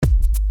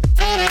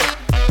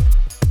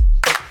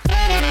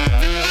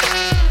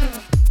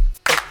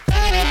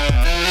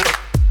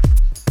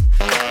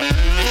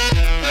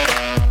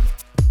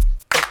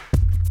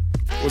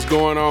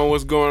going on?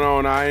 What's going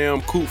on? I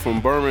am Coop from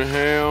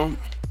Birmingham.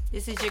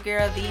 This is your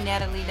girl, the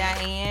Natalie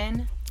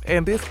Diane.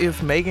 And this is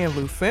Megan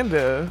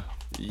Lucinda.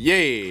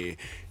 Yeah.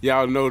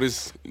 Y'all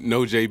notice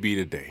no JB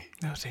today.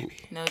 No, JB.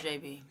 No,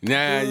 JB.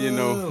 Nah, you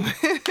know.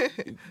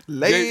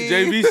 Late.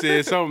 JB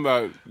said something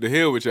about the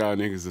hell with y'all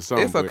niggas or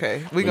something. It's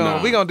okay. We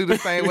nah. gonna do the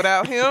same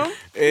without him.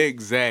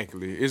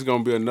 Exactly. It's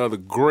going to be another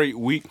great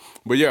week.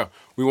 But yeah,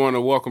 we want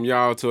to welcome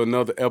y'all to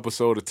another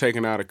episode of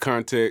Taken Out of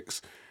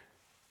Context.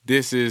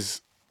 This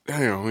is,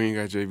 damn, we ain't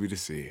got JB to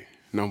say it.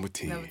 Number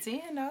 10. Number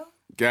 10, though.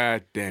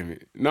 God damn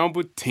it.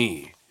 Number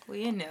 10.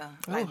 We in there.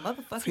 Like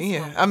motherfuckers.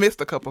 10. I missed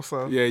a couple,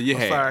 so Yeah, you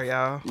have. sorry,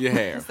 y'all. You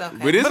have. It's okay.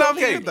 But it's But I'm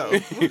okay. here, though.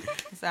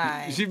 It's all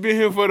right. She been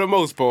here for the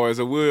most part,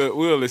 so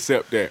we'll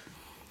accept that.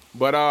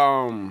 But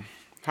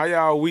how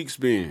y'all weeks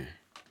been?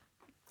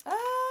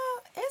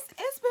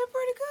 It's been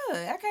pretty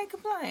good. I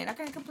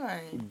can't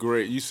complain.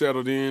 Great. You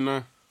settled in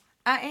now?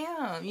 I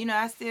am. You know,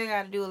 I still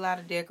got to do a lot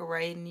of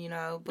decorating, you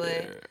know,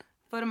 but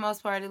for the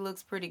most part, it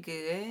looks pretty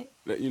good.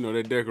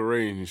 That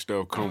decorating and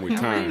stuff come with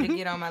I'm ready time. to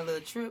get on my little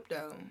trip,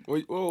 though.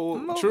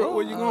 Whoa, Trip,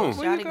 where you going?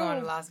 Shawty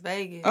going to Las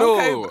Vegas. No,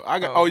 Okay. I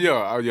got.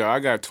 I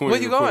got 20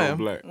 Where you to put on going?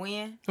 black.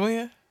 When?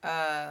 When?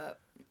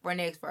 For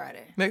next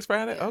Friday. Next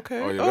Friday? Okay.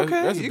 Oh, yeah, okay.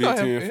 that's a You big gonna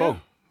have-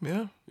 10-4.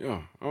 Yeah.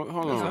 Yeah. Hold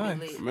That's on.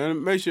 nice.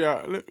 Man, make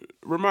sure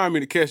remind me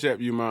to cash app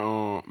you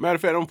my matter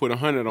of fact, I'm put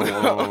 100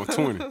 on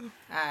 20. All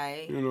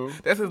right. You know.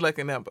 That's his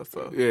lucky number,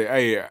 so. Yeah,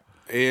 hey,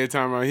 every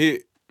time I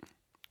hit,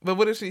 But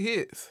what if she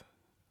hits?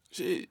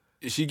 she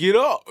get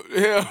up.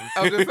 Yeah.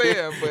 I was just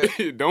saying,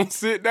 but Don't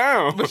sit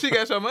down. but she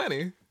got your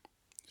money.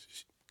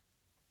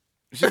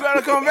 She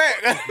better come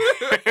back.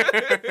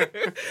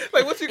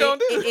 Like, what you gonna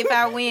do? If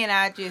I win,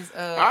 I just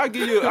I'll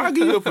give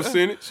you a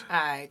percentage. all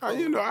right, cool.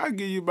 You know, I'll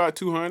give you about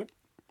 200.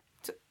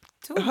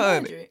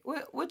 200.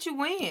 What you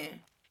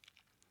win?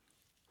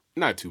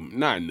 Not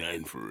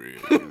nothing for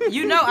real.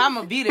 You know I'm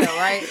gonna be there,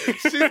 right?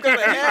 She's gonna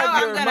have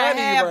I'm your gonna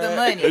money, have bruh. the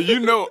money. And you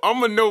know, I'm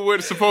gonna know where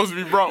it's supposed to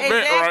be brought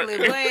Exactly,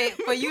 back, right?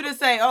 but for you to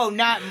say, "Oh,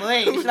 not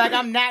much," like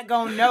I'm not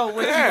gonna know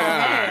what you gonna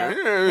have.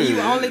 Yeah. You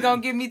only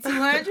gonna give me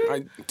 200?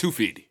 Like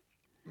 250.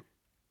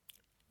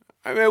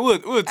 I mean, we'll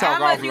talk How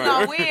much offline. you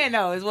gonna win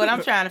though? Is what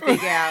I'm trying to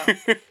figure out.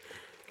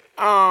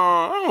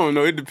 I don't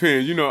know. It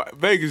depends. You know,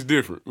 Vegas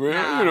different, man.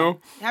 Nah. You know,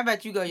 How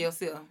about you go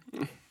yourself?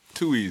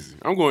 too easy.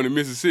 I'm going to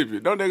Mississippi.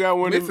 Don't they got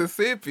one of them?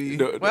 Mississippi.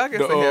 The Well, I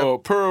guess they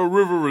have. Pearl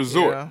River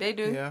Resort. Yeah, They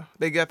do? Yeah,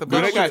 they got the Do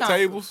bus. they got Talk.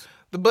 tables?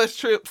 The bus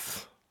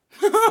trips.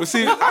 But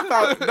see, I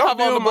thought don't Hop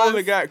on the them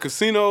only bus. got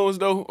casinos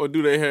though, or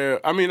do they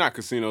have? I mean, not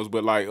casinos,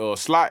 but like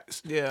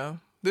slots. Yeah.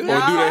 Or do they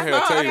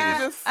have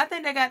tables? I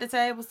think they got the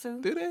tables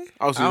too. Do they?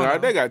 Oh, see, I don't now know.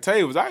 they got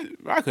tables. I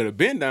could have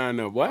been down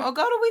there, boy. Oh,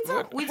 go to We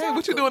Talk. Hey,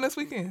 what you doing this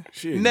weekend?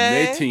 Shit, Nah,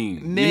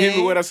 netting. You hear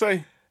me? What I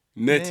say?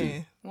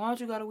 Netting. Nah. Why don't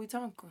you go to We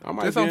Talk? I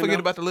might Just be don't in forget there.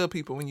 about the little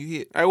people when you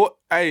hit. Hey, what?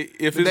 Hey, if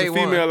The it's a day one.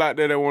 female out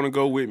there that want to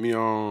go with me,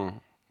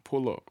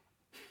 pull up.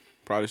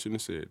 Probably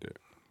shouldn't have said that.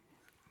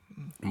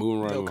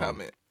 Moving right No along.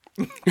 comment.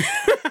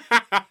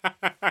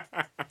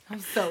 I'm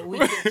so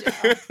weak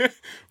at y'all.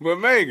 But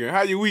Megan,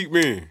 how your week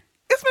been?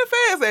 It's been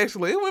fast,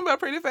 actually. It went by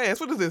pretty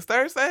fast. What is this,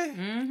 Thursday?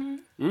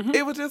 Mm-hmm.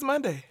 It was just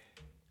Monday.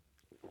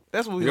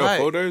 That's what we Yeah, like.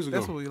 4 days ago.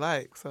 That's what we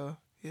like, so,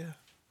 yeah.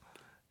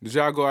 Did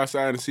y'all go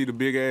outside and see the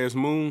big ass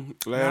moon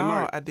last No,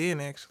 night? I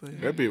didn't, actually.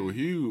 That bit was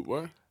huge,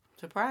 boy.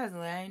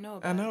 Surprisingly, I ain't know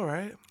about I know,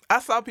 right? I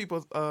saw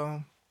people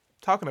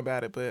talking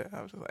about it, but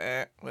I was just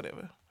like,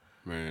 whatever.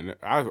 Man,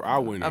 I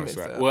went I missed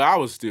outside. that. Well, I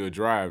was still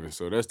driving,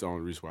 so that's the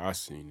only reason why I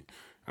seen it.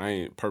 I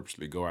ain't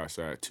purposely go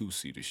outside to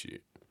see the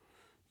shit.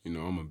 You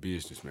know, I'm a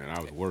businessman. I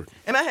was working.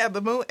 And I have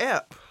the Moon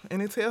app,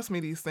 and it tells me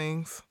these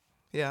things.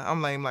 Yeah,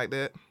 I'm lame like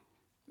that. it.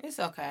 It's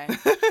okay.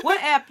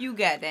 What app you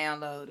got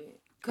downloaded?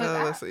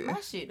 let's Cause see. my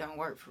shit don't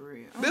work for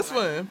real. I'm This like,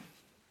 one.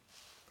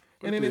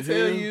 And then the it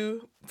tell hell?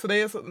 you,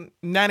 today is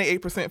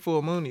 98%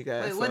 full moon, you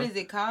guys. Wait, what so is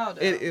it called?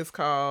 though? It is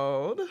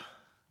called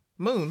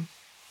Moon.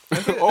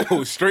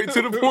 Oh, straight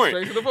to the point.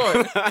 Straight to the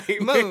point.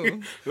 Like,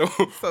 Moon.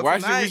 So why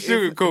should we tonight is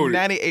sugarcoat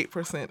it?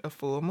 98% of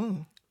full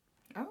moon.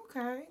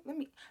 Okay, let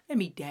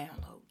me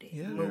download that.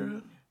 Yeah.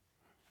 Moon.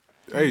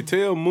 Hey,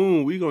 tell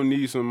Moon we gonna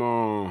need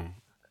some.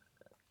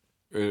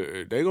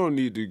 They gonna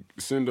need to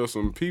send us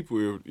some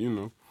people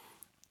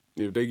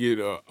if they get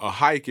a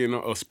hike and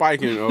a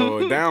spike in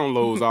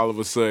downloads all of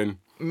a sudden.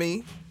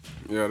 Me.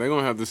 Yeah, they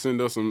gonna have to send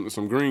us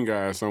some green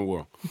guys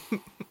somewhere.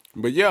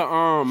 But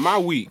yeah, my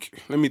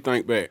week. Let me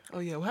think back. Oh,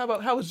 yeah.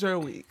 Well, how was your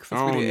week? I Since we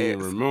don't didn't even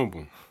ask.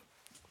 remember.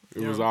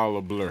 It was all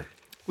a blur.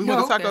 We Yeah,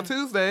 went to Taco okay.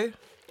 Tuesday.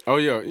 Oh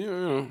yeah,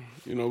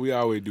 we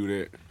always do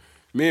that.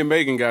 Me and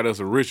Megan got us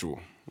a ritual.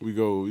 We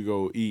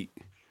go eat.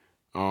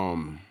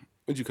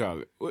 What you call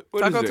it? What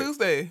is Taco that?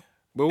 Tuesday.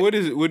 But what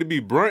is it? Would it be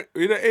brunch?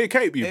 It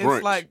can't be brunch.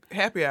 It's like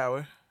happy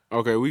hour.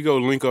 Okay, we go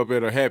link up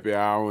at a happy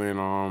hour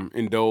and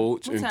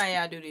indulge. What And time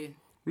y'all do this?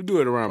 we do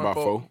it around about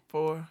 4.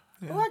 4.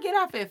 Who I get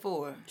off at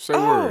 4? Say Oh,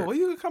 word. well,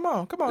 you can come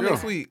on. Come on Yeah.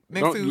 next week.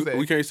 Next Don't- Tuesday.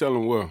 We can't sell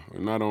them well.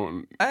 Not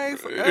on. I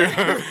ain't.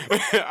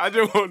 I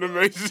just want to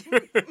make sure.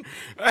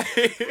 I'm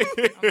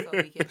so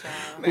weak at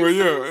y'all. Well,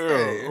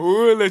 yeah.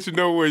 We'll let you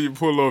know where you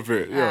pull up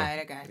at. All Yeah. right,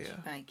 I got you. Yeah.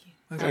 Thank you.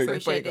 Let's I say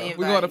appreciate the Fuego. invite.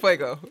 We're going to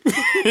Fuego.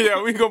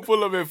 Yeah, we gonna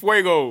pull up at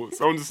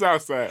Fuego's on the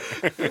south side.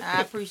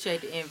 I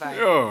appreciate the invite.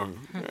 Yeah,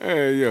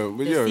 but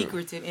The yeah,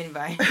 secretive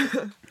invite.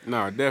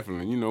 nah,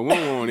 definitely. You know, we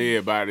don't want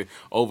everybody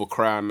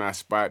overcrowding our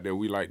spot that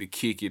we like to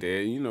kick it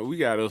at. You know, we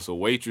got us a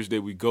waitress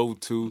that we go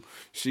to.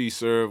 She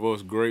serve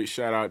us great.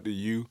 Shout out to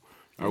you.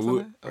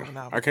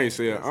 I can't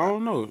say it. I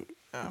don't know.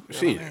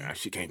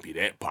 She can't be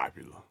that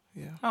popular.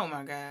 Yeah. Oh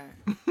my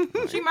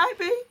God. She might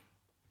be.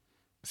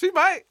 She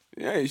might.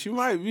 Yeah, she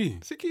might be.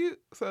 She cute.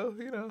 So,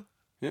 you know.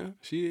 Yeah,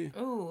 she is.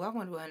 Ooh, I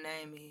wonder what her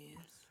name is.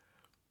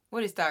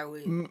 What it start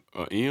with? M.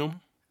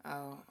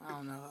 Oh, I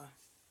don't know her.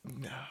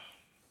 No.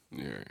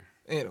 Yeah.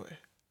 Anyway.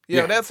 Yeah.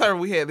 Yeah, that's her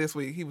we had this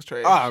week. He was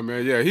trash. Ah,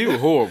 man, yeah, he was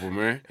horrible,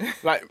 man.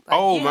 Like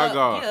oh Get my us-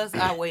 God. Get us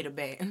our way to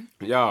bat.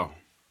 Y'all,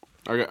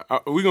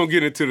 we gonna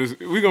get into this.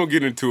 We gonna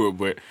get into it,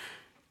 but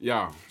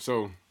y'all.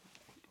 So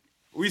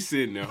we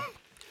sitting there.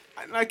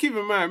 Now keep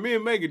in mind, me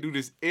and Megan do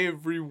this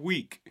every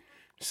week,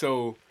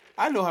 so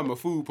I know how my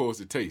food supposed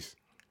to taste.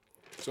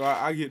 So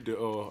I get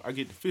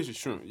the fish and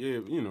shrimp. Yeah,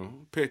 you know,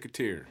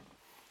 pescatarian.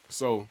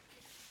 So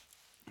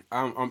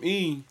I'm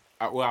eating.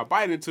 I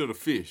bite into the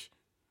fish,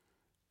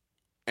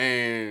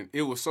 and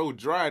it was so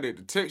dry that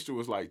the texture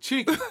was like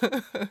chicken.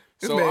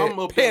 So man I'm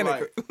up there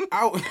panic.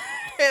 like,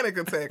 Panic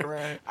attack,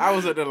 Ryan. I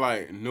was up there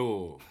like,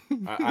 no,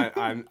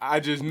 I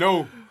just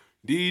know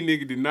these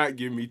niggas did not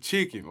give me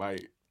chicken.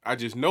 Like, I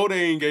just know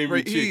they ain't gave me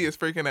He chicken. is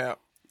freaking out.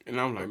 And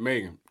I'm like,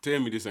 Megan, tell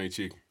me this ain't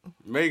chicken.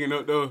 Megan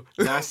up there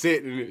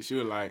dissecting it. She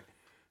was like,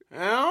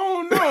 I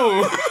don't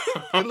know.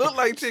 It looked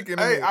like chicken.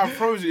 to Hey, me. I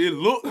promise you, it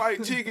looked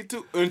like chicken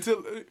too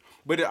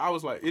but I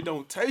was like, it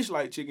don't taste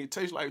like chicken. It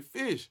tastes like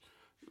fish.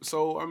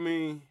 So, I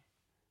mean,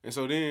 and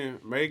so then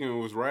Megan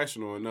was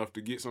rational enough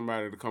to get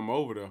somebody to come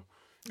over there.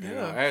 And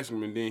I asked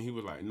him, and then he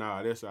was like,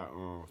 nah, that's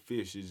our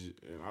fish. And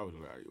I was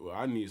like, well,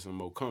 I need some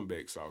more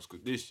comeback sauce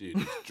because this shit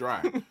is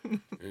dry.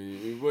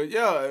 But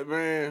yeah,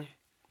 man,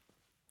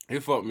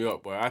 it fucked me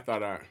up. But I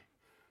thought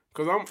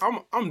because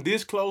I'm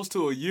this close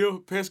to a year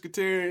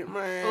pescatarian,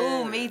 man.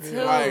 Ooh, me too.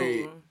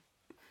 Like,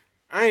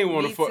 I ain't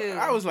want to Me fuck. too.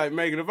 I was like,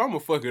 Megan, if I'm going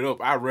to fuck it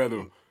up, I'd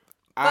rather.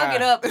 Fuck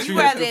it up. choose You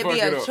rather to it fuck be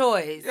a up.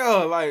 choice Yeah,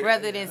 like.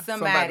 rather than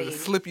somebody. to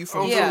slip you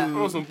some Yeah. food.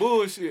 On some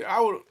bullshit. I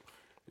would.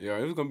 Yeah,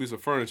 it was going to be some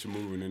furniture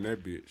moving in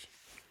that bitch.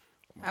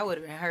 I would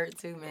have been hurt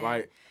too, man.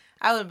 Like.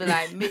 I would have been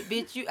like,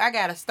 bitch, I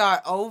gotta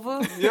start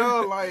over. Yeah,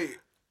 like.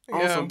 On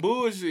Yeah. some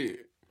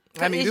bullshit.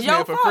 I need It's this your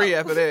man for free fault.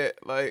 after that.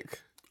 Like,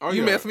 Oh,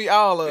 you yeah. messed me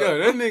all up. Yeah,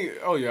 that nigga.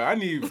 Oh, yeah, I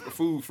need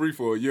food free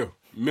for a year.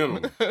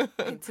 Minimum.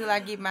 Until I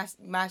get my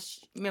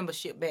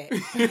membership back.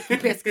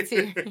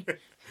 Pescatarian. But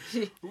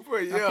My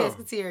yeah.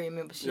 pescatarian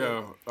membership.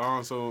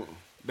 Yeah. So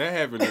that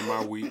happened in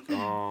my week.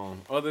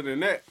 Other than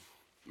that,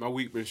 my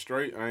week been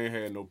straight. I ain't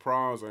had no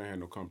problems. I ain't had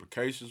no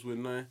complications with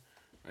nothing.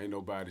 Ain't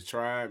nobody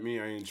tried me.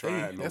 I ain't tried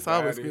nobody. That's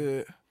always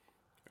good.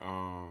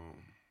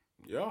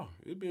 Yeah,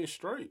 it been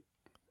straight.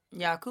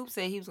 Y'all, Coop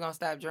said he was gonna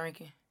stop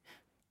drinking.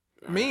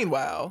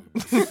 Meanwhile,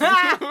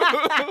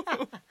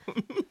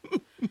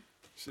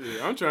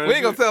 Shit, I'm trying. we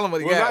ain't gonna tell him what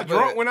he Was got. I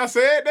drunk but when I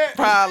said that?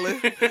 Probably.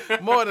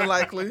 More than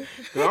likely.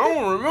 'Cause I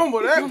don't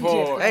remember that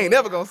part. I ain't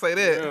never gonna say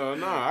that. Yeah,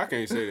 nah, I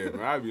can't say that,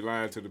 man. I'd be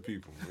lying to the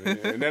people, man.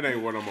 And that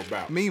ain't what I'm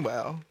about.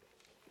 Meanwhile.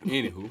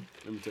 Anywho,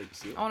 let me take a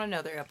sip. On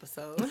another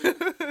episode.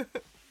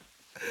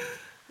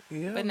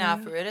 Yeah. But nah,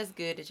 for real, that's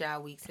good that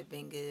y'all weeks have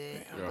been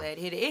good. I'm Yeah. glad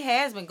to hear it. It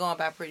has been going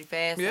by pretty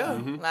fast. Yeah. Though.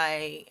 Mhm.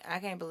 Like, I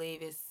can't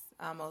believe it's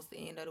almost the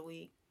end of the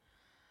week.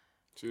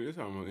 Shit, it's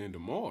almost the end of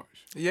March.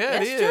 Yeah,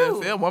 That's it is.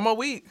 true. Yeah, one more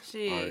week.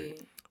 Shit.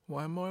 Alright.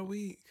 One more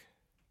week.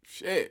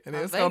 Shit. And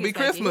then it's Vegas gonna be ain't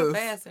getting Christmas.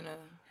 fast enough.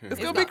 It's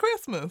It's gonna be not-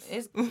 Christmas.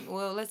 It's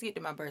well, let's get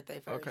to my birthday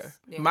first. Okay.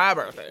 Then My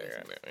we'll get to birthday.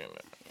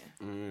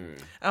 Christmas.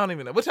 I don't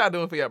even know. What y'all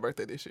doing for your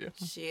birthday this year?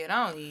 Shit,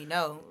 I don't even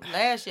know.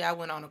 Last year I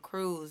went on a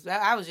cruise.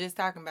 I was just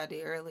talking about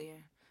that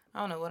earlier. I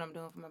don't know what I'm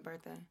doing for my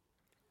birthday.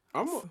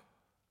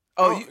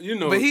 You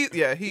know, But he,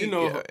 I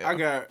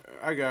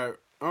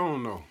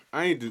don't know.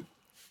 I ain't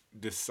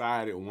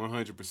decided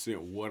 100%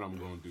 what I'm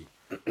gonna do.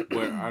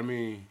 But I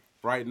mean,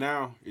 right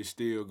now it's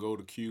still go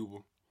to Cuba.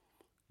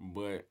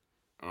 But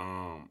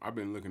I've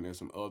been looking at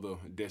some other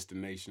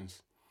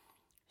destinations.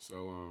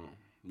 So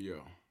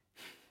yeah.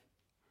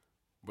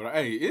 But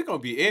hey, it's gonna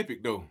be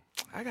epic though.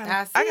 I I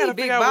gotta see figure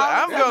big out what balls.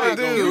 I'm That gonna might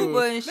go do. Cuba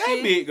and That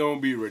shit. bit gonna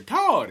be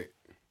retarded.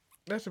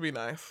 That should be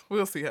nice.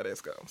 We'll see how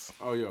this goes.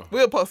 Oh yeah.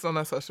 We'll post it on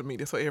our social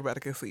media so everybody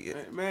can see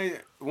it. Man,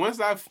 once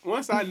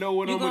I know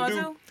what You I'm gonna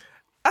going do, to?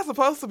 I'm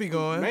supposed to be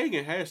going.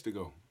 Megan has to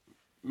go.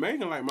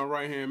 Megan like my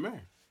right hand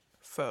man.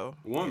 So,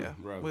 Woman, yeah,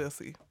 rather. we'll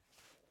see.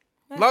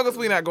 Long as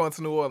we not going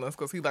to New Orleans,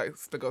 because he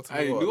likes to go to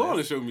Hey, New New Orleans.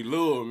 Orleans show me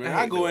love, man. I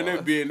I hate go New in that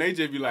Orleans. bed and they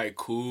just be like,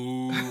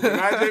 cool. And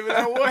I just be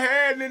like, what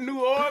happened in New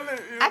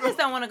Orleans? You I know? just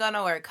don't want to go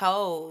nowhere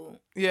cold.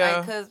 Yeah.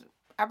 Because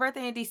our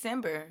birthday in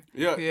December.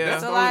 yeah, Yeah.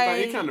 that's So, the only thing.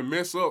 It like- kind of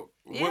mess up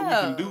what we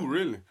can do,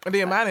 really. And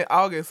then mine in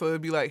August, so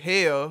it'd be like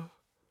hell.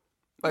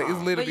 Like, it's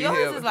But literally yours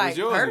hell. is like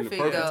yours in the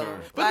perfect, perfect though.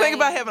 time. But think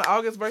about having an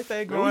August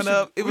birthday growing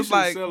up. It we was should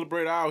like,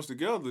 celebrate ours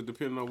together,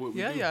 depending on what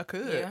we do. yeah, I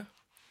could. Yeah.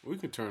 We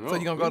can turn up. So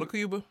you gonna go to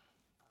Cuba?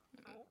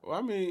 Well,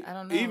 I mean, I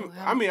don't know.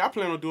 I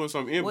plan on doing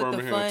something in What the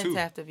Birmingham funds too.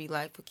 have to be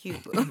like for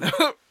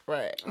Cuba?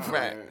 Right. Oh,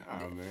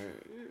 man.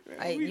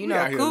 Like, We you know,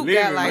 out here Coop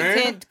living, got like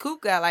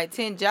man.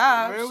 10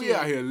 jobs. Man, we Shit.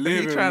 out here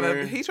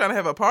living, He trying to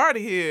have a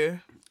party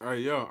here.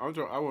 Hey, yo,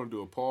 I want to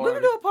do a party. We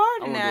can do a party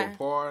I want now. to do a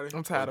party.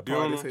 I'm tired a of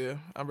parties dinner, here.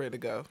 I'm ready to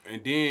go.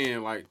 And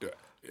then, like,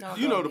 No,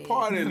 you go know, the ahead.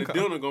 party and the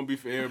dinner going to be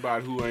for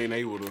everybody who ain't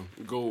able to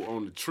go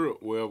on the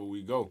trip wherever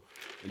we go.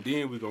 And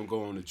then we going to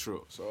go on the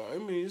trip. So, I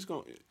mean, it's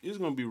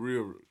gonna be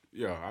real.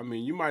 Yeah, I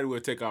mean, you might as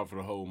well take out for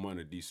the whole month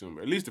of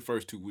December. At least the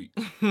first 2 weeks.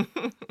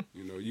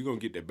 You know, you're going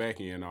to get that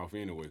back end off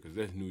anyway because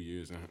that's New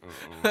Year's and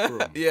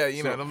Christmas. Yeah,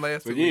 you know, them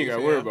last So 2 you ain't weeks, got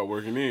to worry about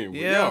working in. But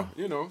Yeah.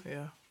 you know.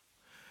 Yeah.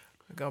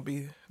 It's gonna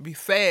be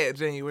sad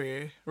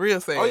January.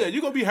 Real sad. Oh, yeah,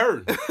 you're going to be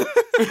hurt. Yeah.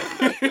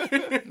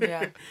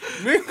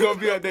 Nigga going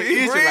to be out there Be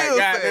itching like, real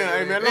goddamn, sad,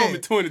 hey, man, man. loan me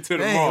 20 to the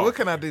Dang, mall. what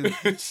can I do?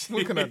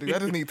 What can I do? I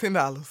just need $10.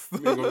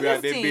 Nigga going to be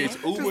out there, bitch,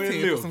 Just Uber and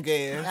 10 for some Lyft.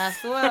 gas.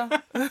 I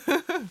swear.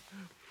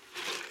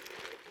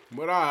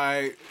 But all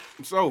right,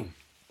 so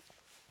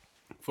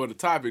for the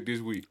topic this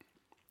week,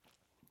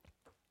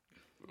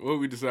 what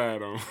we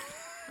decide on?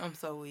 I'm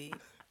so weak.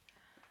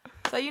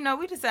 So, you know,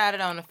 we decided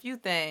on a few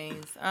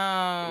things.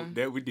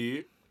 That we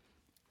did.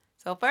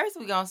 So first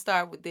we're gonna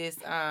start with this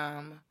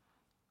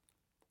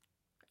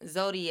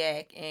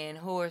zodiac and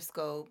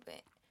horoscope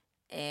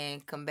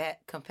and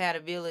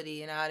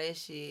compatibility and all that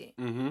shit.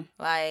 Mm-hmm.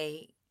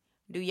 Like,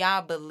 do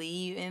y'all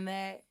believe in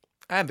that?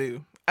 I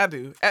do.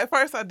 At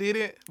first I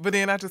didn't, but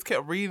then I just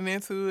kept reading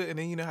into it, and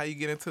then you know how you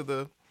get into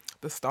the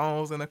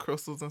stones and the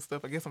crystals and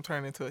stuff. I guess I'm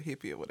turning into a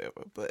hippie or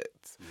whatever. But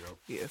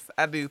yes,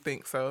 I do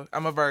think so.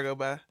 I'm a Virgo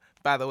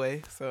by the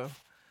way, so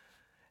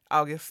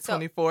August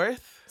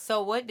 24th.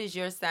 So what does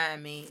your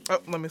sign mean? Oh,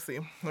 let me see.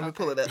 Let me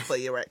pull it up for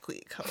you right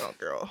quick. Hold on,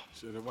 girl.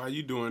 Shit, while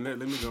you doing that,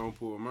 let me go and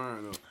pull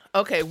mine up.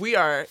 Okay, we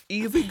are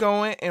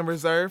easygoing and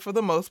reserved for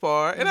the most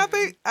part, and I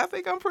think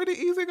I'm pretty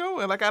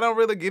easygoing. Like I don't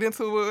really get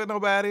into it with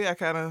nobody. I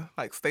kind of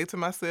like stay to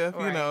myself.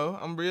 Right. You know,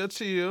 I'm real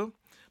chill.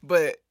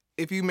 But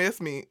if you mess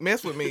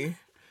with me,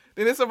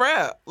 then it's a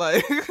wrap.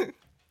 Like,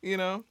 you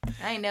know.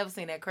 I ain't never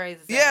seen that crazy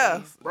side.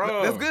 Yeah,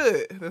 Bro. that's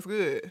good. That's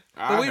good.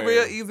 I But we have.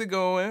 real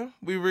easygoing.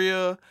 We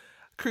real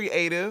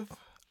creative.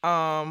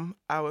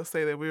 I would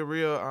say that we're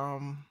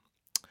real.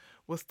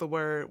 What's the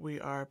word? We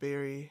are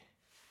very.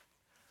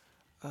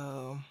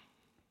 Can't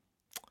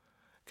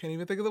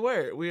even think of the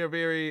word. We are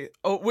very.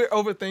 Oh, we're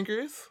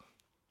overthinkers.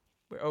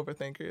 We're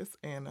overthinkers,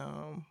 and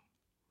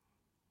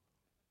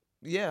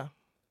yeah.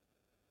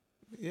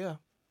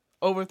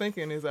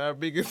 Overthinking is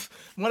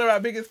one of our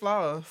biggest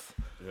flaws.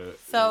 Yeah.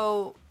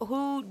 So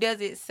who does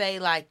it say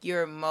like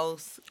you're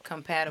most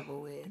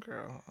compatible with?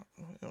 Girl,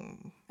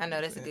 I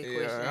know that's a good yeah,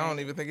 question. I don't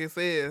even think it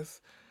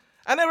says.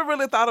 I never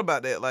really thought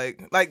about that.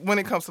 Like when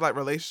it comes to like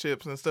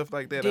relationships and stuff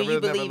like that. Do I really you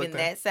never believe looked in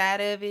at. that side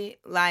of it?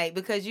 Like,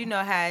 because you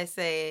know how it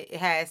say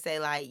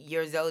like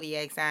your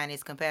zodiac sign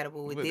is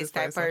compatible with this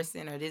type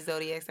person or this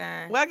zodiac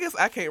sign. Well, I guess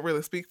I can't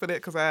really speak for that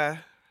because I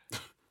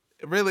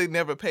really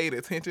never paid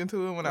attention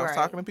to it when I was Right.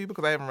 talking to people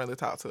because I haven't really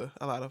talked to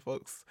a lot of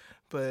folks.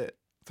 But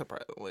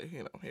surprisingly,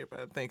 you know,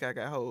 everybody think I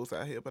got hoes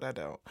out here, but I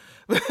don't.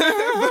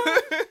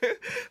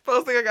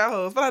 Folks think I got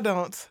hoes, but I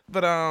don't.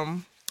 But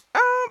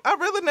I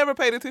really never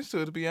paid attention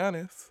to it, to be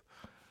honest.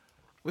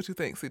 What you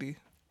think, CD?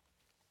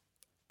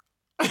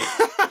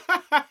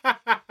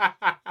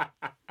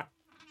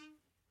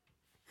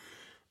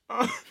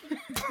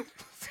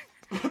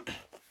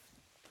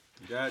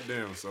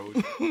 Goddamn,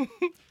 soldier.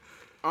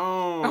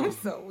 I'm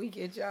so weak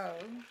at y'all.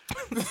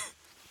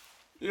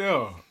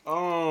 Yeah.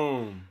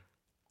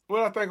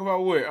 What I think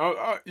about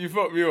what? You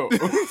fucked me up.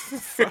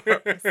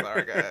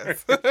 Sorry,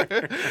 guys.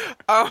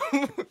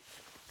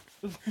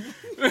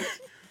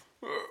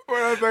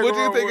 What I think What do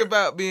you about think what?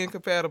 about being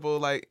compatible,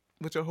 like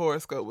with your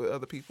horoscope with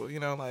other people? You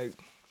know, like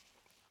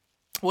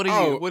what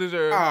are you? What is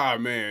your?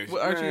 Man.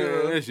 What, aren't man,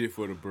 you, that shit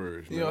for the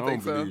birds. you Man. don't I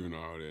think don't so? believe in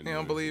all that. You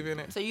don't believe in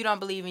it? So you don't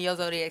believe in your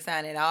zodiac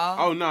sign at all?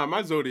 Oh no,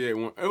 my zodiac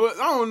one. Well,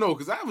 I don't know,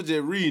 cause I was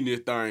just reading this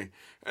thing.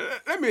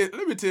 Let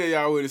me tell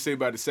y'all what it say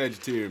about the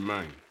Sagittarius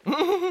man.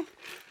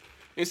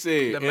 It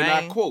said, The and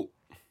I man. quote: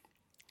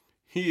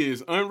 "He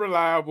is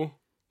unreliable,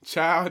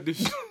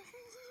 childish,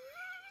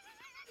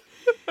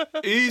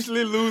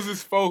 easily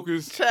loses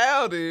focus."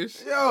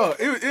 Childish. Yo,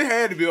 it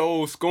had to be an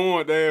old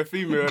scorned ass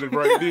female that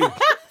right there.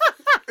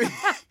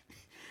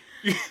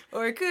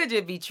 Or it could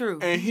just be true.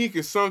 And he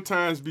can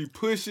sometimes be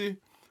pushy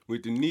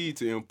with the need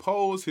to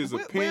impose his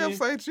What opinion.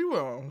 website you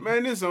on?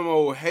 Man, this some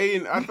old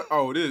hating.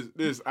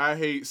 This I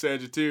hate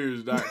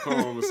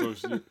Sagittarius.com or some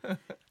shit.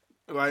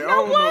 Like,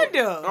 No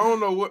wonder. I don't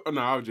know what.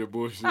 No, I was just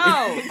bullshit.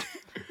 Oh.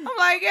 I'm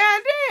like,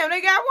 God damn,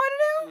 they got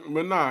one of them?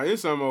 But nah,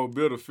 it's some old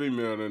bitter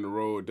female in the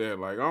road that,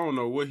 like, I don't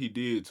know what he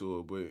did to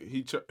her, but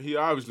he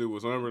obviously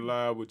was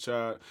unreliable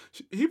child.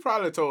 He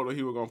probably told her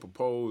he was gonna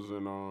propose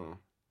and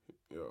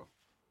yeah.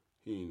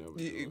 He ain't never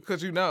do it.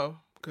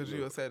 Because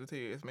you a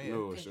Sagittarius man.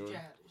 No, Cause you sure.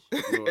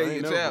 childish. No, I You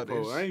ain't never childish.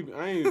 proposed.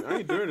 I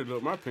ain't dirtied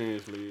up my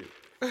pants lid.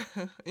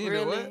 You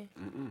Really? know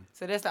what?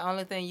 So that's the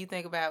only thing you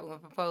think about when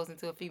proposing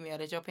to a female,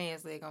 that your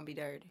pants leg gonna be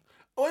dirty.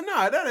 Oh,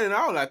 nah, that ain't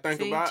all I think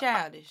See, about.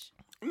 childish.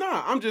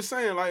 Nah, I'm just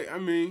saying, like, I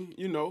mean,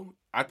 you know,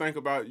 I think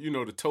about, you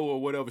know, the toe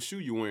or whatever shoe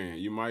you wearing.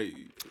 You might,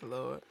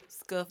 Lord.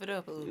 Scuff it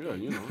up a little yeah, bit.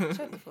 you know.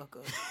 Shut the fuck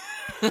up.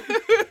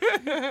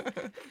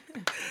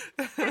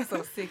 I'm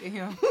so sick of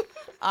him.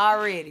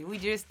 Already. We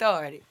just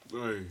started.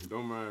 Hey,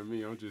 don't mind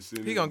me. I'm just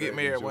sitting. He in gonna the get back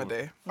married enjoying. one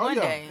day. One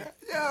yeah. day.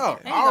 Yeah, And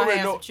he gonna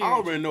have some I children.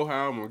 already know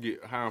how I'm gonna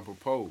get, how I'm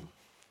propose.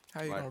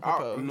 How you Like, gonna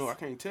propose? no, I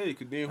can't tell you,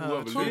 cause then Oh,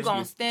 whoever true. Who listening,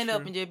 gonna stand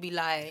up and just be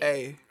like,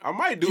 Hey, I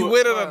might do you it.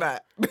 with it or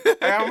not?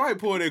 Hey, I might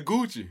pull that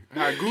Gucci.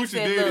 How Gucci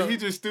said, did it, look. he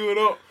just stood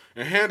up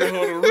and handed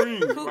her the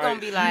ring. who gonna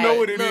be like, you know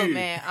what it look, is.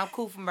 man, I'm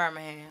cool from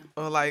Birmingham.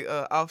 Or like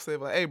Offset,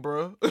 like, hey,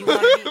 bro.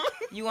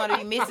 You wanna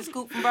be Mrs.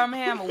 Scoop from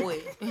Birmingham or what?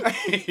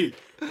 Hey,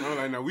 I'm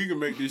like, now we can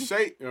make this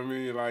shake. I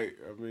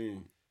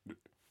mean,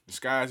 the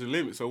sky's the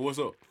limit. So what's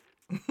up?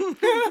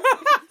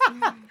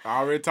 I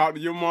already talked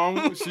to your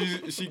mama.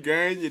 She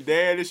gang. Your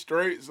dad is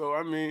straight. So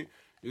I mean,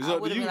 it's I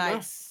up would to have you been now.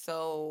 like,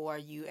 so are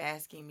you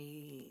asking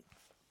me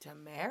to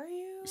marry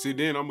you? See,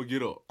 then I'm gonna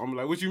get up. I'm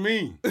like, what you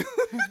mean?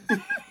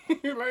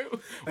 Like,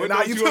 what Nah,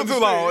 don't you took too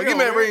understand? long. Give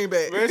me that man. ring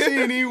back. Man, she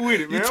ain't even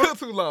with it, You man. took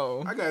too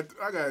long. I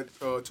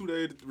got 2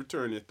 days to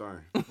return this thing.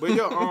 But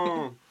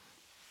yeah,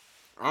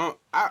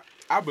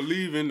 I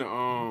believe in the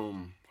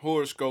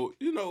horoscope,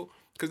 you know,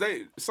 cause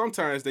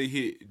sometimes they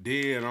hit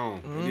dead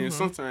on, and then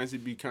sometimes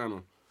it be kind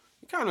of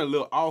a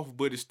little off,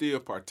 but it still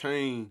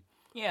pertain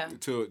Yeah.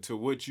 to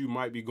what you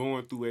might be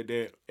going through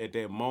at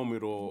that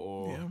moment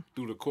or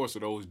through the course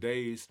of those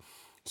days.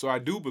 So I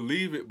do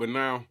believe it, but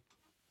now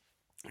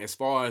as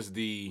far as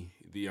the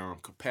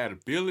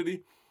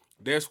compatibility,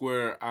 that's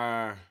where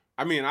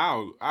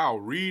I'll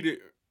read it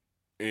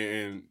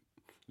and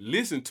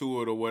listen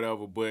to it or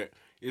whatever, but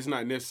it's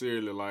not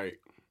necessarily like,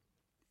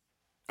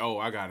 oh,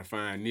 I gotta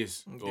find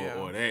this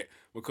or that,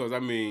 because I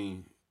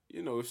mean,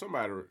 you know, if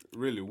somebody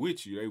really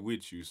with you, they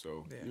with you.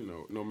 So you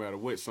know, no matter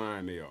what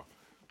sign they are.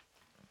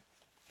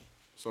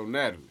 So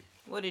Natalie,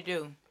 What'd it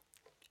do?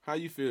 how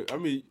you feel? I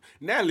mean,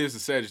 Natalie is a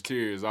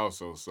Sagittarius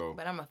also, so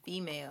But I'm a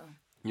female.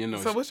 you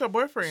know. So what's your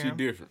boyfriend? She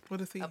different.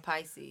 What is he? A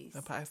Pisces.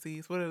 A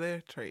Pisces. What are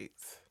their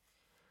traits?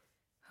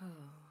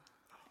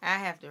 I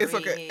have to It's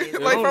read okay. his.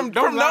 Like Don't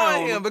from lie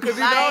knowing on him, him. because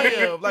you Like-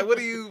 know him. Like,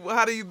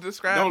 how do you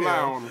describe Don't him? lie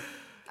on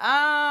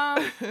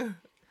them.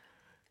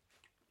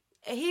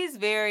 He's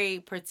very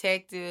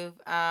protective.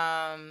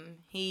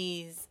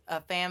 He's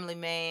a family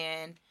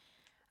man.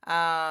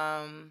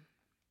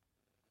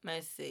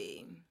 Let's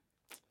see.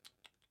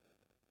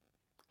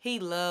 He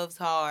loves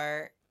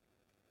hard.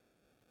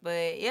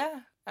 But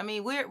yeah, I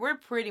mean, we're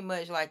pretty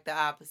much like the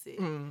opposite.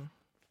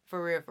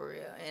 For real.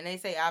 And they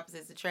say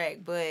opposites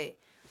attract, but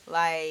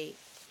like,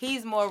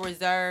 he's more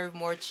reserved,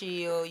 more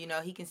chill. You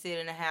know, he can sit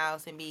in the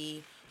house and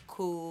be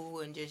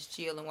cool and just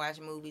chill and watch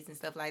movies and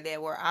stuff like that,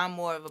 where I'm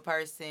more of a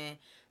person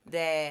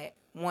that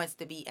wants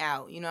to be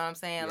out. You know what I'm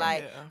saying?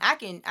 Like, I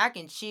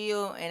can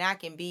chill and I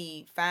can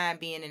be fine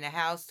being in the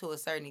house to a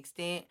certain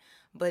extent,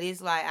 but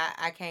it's like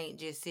I can't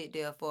just sit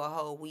there for a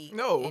whole week.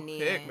 No, and then,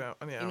 heck no.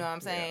 Yeah. You know what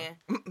I'm saying?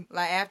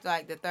 Like, after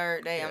like the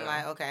third day, I'm Yeah.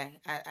 like, okay,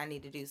 I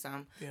need to do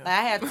something. Yeah. Like,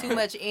 I have too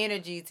much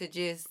energy to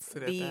just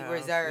Sit at be the house,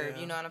 reserved.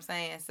 yeah. You know what I'm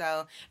saying?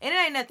 So, and it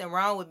ain't nothing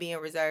wrong with being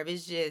reserved.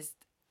 It's just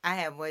I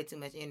have way too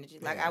much energy.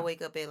 Like, Yeah. I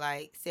wake up at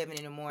like 7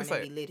 in the morning It's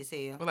like- and be lit as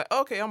hell. We're like,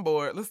 okay, I'm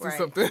bored. Let's do Right.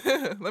 something.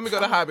 Let me go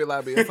to Hobby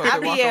Lobby or something. I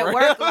walk be at around.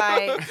 work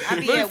like, Let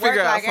me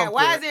figure out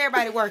why is something.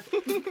 everybody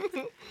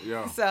working?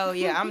 Yeah. So,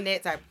 yeah, I'm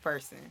that type of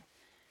person.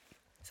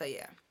 So,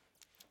 yeah.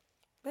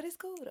 But it's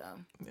cool,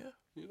 though. Yeah.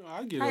 You know,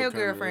 I get How up your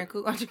kinda girlfriend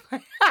early. cool? I'm just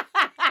playing.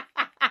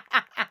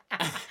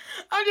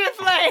 I'm just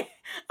playing.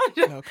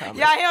 No comment.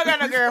 Y'all, he don't got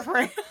no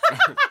girlfriend.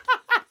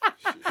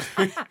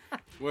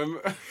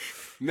 Well,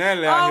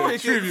 Natalie Oh, out here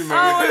trivia, I man.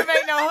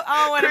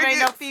 don't want to make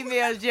no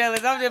females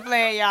jealous. I'm just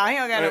playing, y'all. He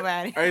don't got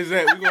nobody. Hey,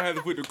 Zach, we're gonna have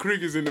to put the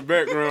crickets in the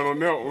background on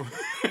that one.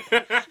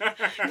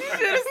 You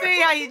should have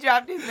seen how you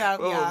dropped this out,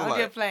 What was y'all. it I'm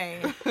like? just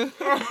playing.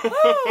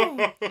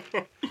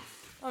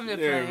 I'm just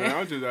Yeah, playing. man.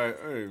 I'm just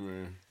like, hey,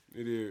 man.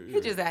 It is.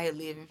 He just out here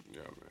living, Yeah,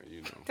 man.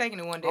 You know. taking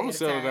it one day I'm at gonna a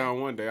settle time. down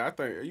one day. I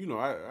think, you know,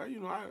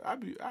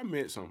 I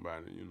met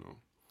somebody, you know.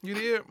 You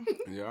did?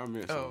 Yeah, I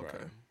met Oh, somebody.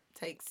 okay.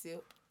 Take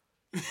sip.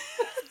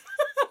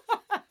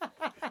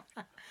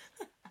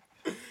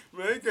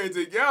 Man, you can't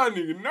take y'all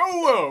nigga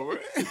nowhere,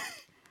 man.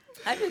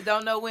 I just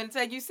don't know when to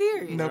take you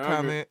serious. No I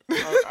comment.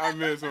 I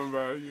met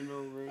somebody, you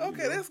know, man.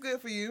 Okay, you know. that's good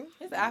for you.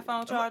 Is the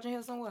iPhone charging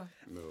here somewhere?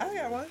 No, I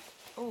got one.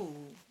 Ooh,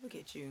 look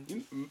at you.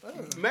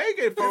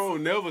 Megan's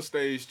phone never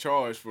stays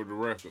charged for the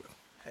record.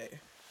 Hey.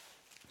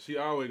 She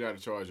always got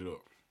to charge it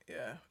up.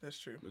 Yeah, that's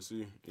true. Let's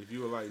see. If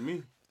you were like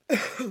me,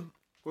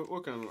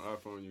 what kind of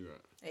iPhone you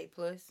got? 8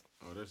 Plus.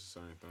 Oh, that's the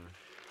same thing.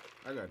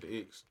 I got the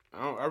X.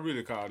 I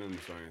really call them the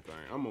same thing.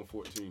 I'm on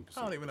 14%.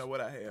 I don't even know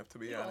what I have, to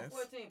be You on honest. 14%.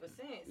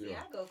 See, Yeah.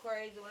 I go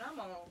crazy when I'm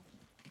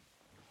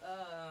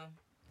on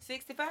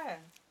 65.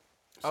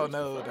 Oh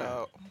no,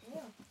 dog.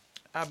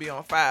 I'll be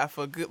on fire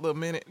for a good little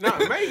minute. Nah,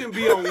 Megan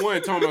be on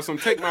one talking about some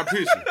take my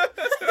picture.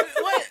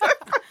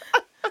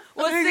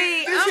 Well,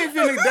 see, this shit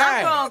finna die.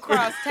 I'm going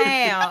across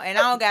town, and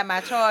I don't got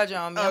my charger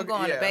on me. I'm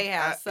going yeah, to Bay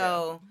House,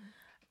 so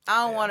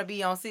I don't want to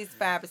be on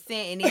 65%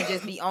 and then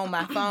just be on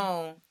my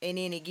phone, and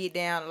then it get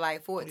down to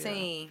like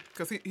 14.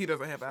 Because he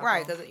doesn't have iPhone.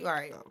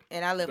 Right,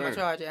 and I left my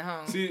charger at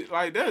home. See,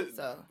 like that.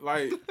 So.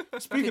 Like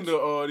speaking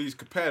of these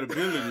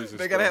compatibilities, and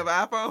They gotta have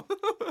an iPhone.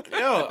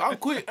 Yeah, I'm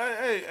quick.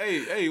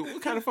 Hey,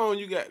 what kind of phone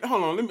you got?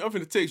 Hold on, I'm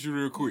finna text you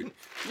real quick.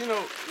 You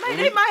know, Man,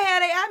 they might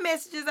have their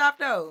iMessages off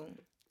though.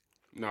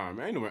 Nah,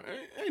 man,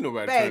 ain't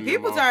nobody. Babe,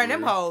 people turn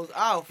them hoes. hoes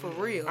off for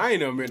real. I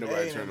ain't never met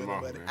nobody turn them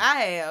off, man. I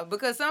have,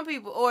 because some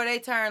people, or they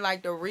turn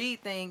like the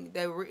read thing,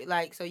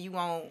 like so you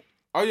won't.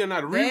 Oh yeah,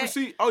 not a read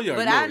receipt. Oh yeah,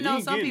 but no, I know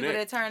you some ain't people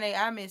that turn their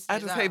iMessages I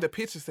just off. hate the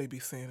pictures they be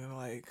sending.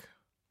 Like,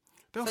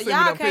 don't So send me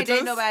y'all them can't pictures.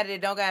 date nobody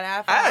that don't got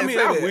an iPhone. I I mean,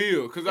 say I that.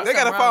 will, cause They got a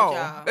Something wrong with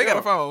phone. y'all. They got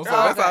a phone, so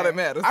that's all that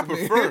matters. I to me.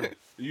 prefer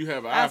you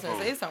have an I was gonna iPhone.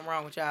 say, it's something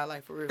wrong with y'all,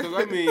 like for real. Cause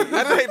I mean, I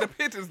just hate the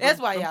pictures. That's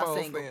why them y'all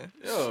phones single. send.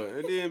 yeah,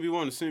 and then be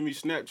wanting to send me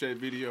Snapchat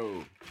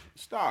video.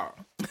 Stop.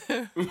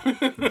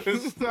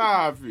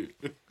 Stop it.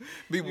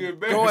 Be You going in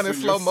embarrassing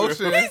slow yourself.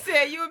 motion. He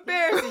said you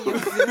embarrassing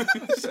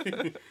yourself.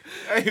 Hey,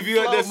 if you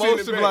had that Slow send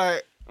it motion,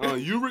 back,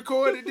 like, you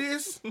recorded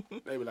this?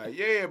 They be like,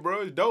 yeah,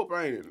 bro, it's dope,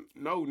 ain't it?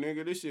 No,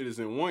 nigga, this shit is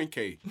in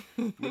 1K.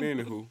 But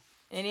anywho.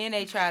 And then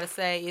they try to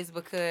say it's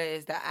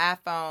because the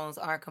iPhones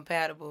aren't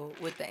compatible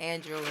with the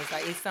Androids.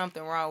 Like, it's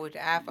something wrong with the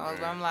iPhones.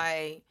 But I'm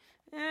like,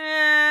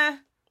 I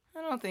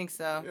don't think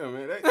so. Yeah,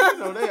 man,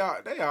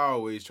 they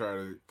always try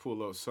to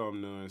pull up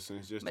some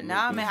nonsense just But to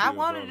nah, make man, them I feel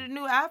wanted better. a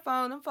new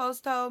iPhone. Them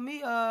folks told me,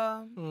 it's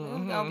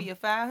gonna be a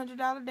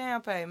 $500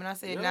 down payment. I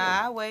said, Yeah.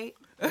 nah, I wait.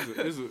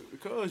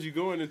 Because you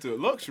going into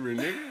luxury,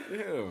 nigga.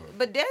 Yeah.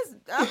 But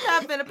I'm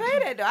not finna pay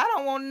that though. I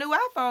don't want a new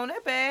iPhone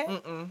that bad.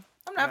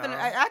 I'm not finna.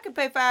 I could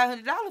pay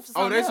 $500 for something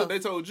Oh, that's else. what they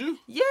told you?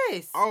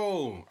 Yes.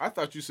 Oh, I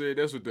thought you said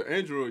that's what the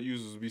Android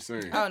users be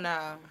saying. Oh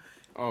no.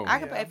 Oh, I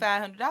could pay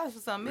 $500 for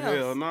something else.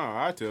 hell no.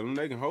 I tell them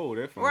they can hold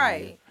that phone.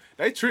 Right.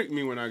 They tricked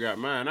me when I got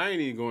mine. I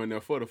ain't even going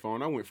there for the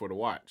phone. I went for the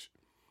watch.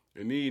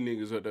 And these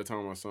niggas up there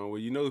telling my son, well,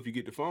 you know, if you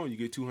get the phone, you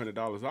get $200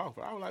 off.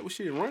 I was like, well,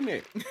 shit, run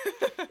that.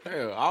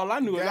 Hell, all I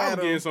knew is I was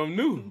getting something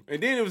new.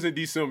 And then it was in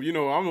December. You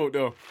know, I'm out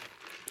there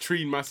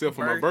treating myself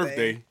for my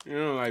birthday. You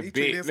know, like,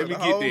 bet, let me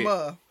get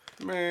that.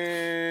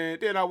 Man,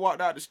 then I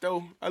walked out the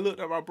store. I looked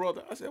at my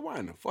brother. I said, why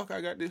in the fuck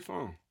I got this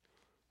phone?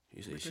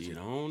 He said, shit,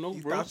 I don't know,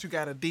 You bro. thought you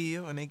got a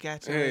deal and they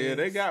got you. Yeah,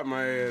 they got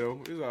my ass, though.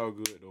 It's all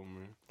good, though,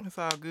 man. It's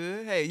all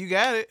good. Hey, you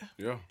got it.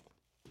 Yeah,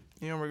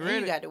 You don't And regret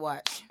you it. got to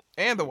watch.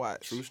 And the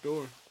watch. true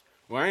story.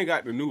 Well, I ain't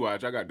got the new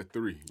watch. I got the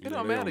 3. It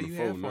don't matter. You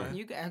have one.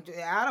 You got.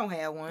 I don't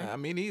have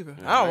one. Me neither.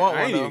 I don't want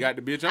I one ain't though. even got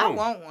the bitch I on.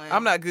 want one.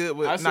 I'm not good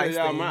with I nice said,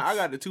 y'all, things. man, I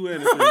got the 2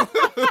 and the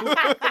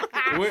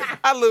 3. What?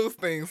 I lose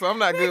things, so I'm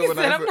not good Nigga with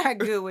said nice I'm not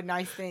good with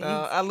nice things.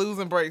 I lose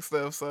and break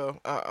stuff, so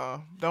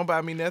don't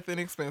buy me nothing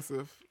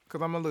expensive,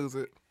 cause I'm gonna lose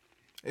it.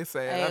 It's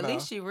sad. Hey, I at know.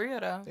 least she real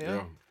though.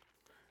 Yeah.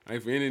 Hey,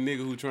 for any nigga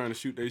who trying to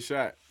shoot their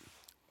shot,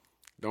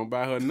 don't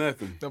buy her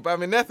nothing. Don't buy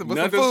me nothing but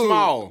Nothing some food.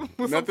 small.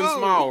 Some Nothing food.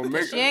 small.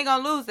 Make She ain't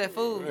gonna lose that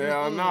food.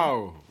 Hell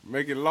no.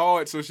 Make it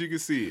large so she can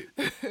see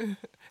it.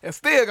 And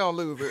still gonna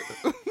lose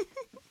it.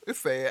 It's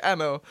sad. I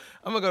know.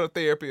 I'm gonna go to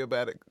therapy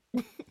about it.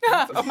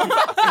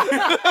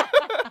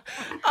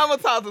 I'm gonna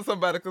talk to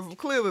somebody because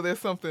clearly there's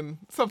something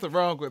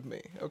wrong with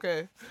me.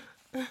 Okay.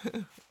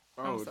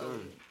 Oh,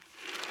 dang.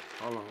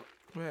 Hold on.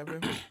 What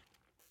happened?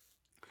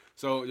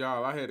 So,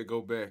 y'all, I had to go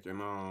back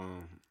and,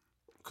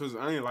 because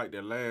I ain't like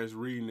that last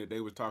reading that they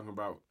was talking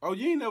about. Oh,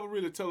 you ain't never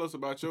really tell us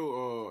about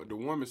your, the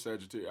woman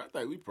Sagittarius. I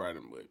think we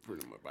probably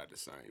pretty much about the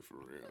same for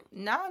real.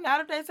 No,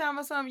 not if they talking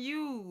about something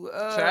you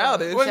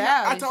Childish. Well,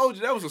 childish. I told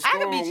you that was a I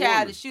strong could be woman.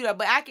 childish shooter,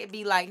 but I could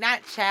be like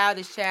not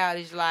childish,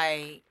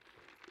 like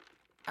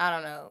I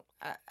don't know.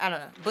 I don't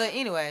know. But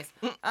anyways,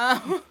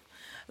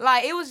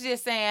 like it was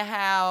just saying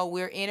how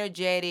we're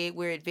energetic,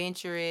 we're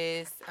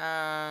adventurous,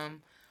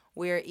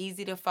 we're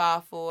easy to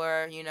fall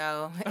for, you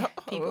know.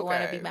 People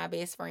want to be my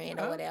best friend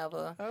or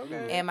whatever.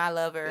 Okay. And my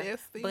lover.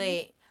 Bestie.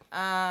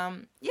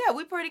 But yeah,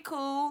 we pretty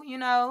cool, you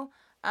know.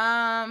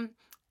 I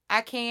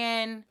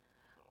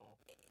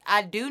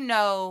do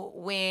know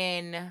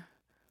when,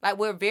 like,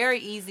 we're very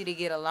easy to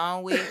get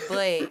along with,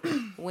 but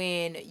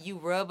when you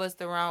rub us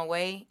the wrong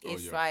way,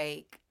 it's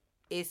like,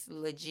 it's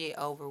legit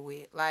over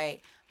with.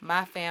 Like,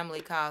 my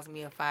family calls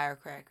me a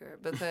firecracker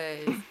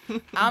because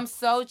I'm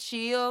so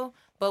chill,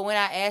 but when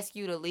I ask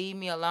you to leave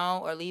me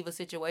alone or leave a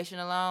situation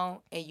alone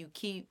and you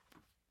keep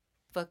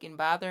fucking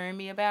bothering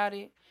me about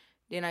it,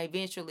 then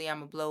eventually I'm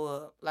going to blow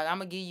up. Like, I'm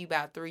going to give you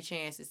about 3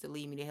 chances to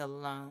leave me the hell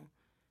alone.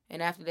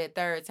 And after that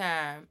 3rd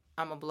time,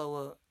 I'm going to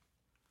blow up.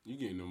 You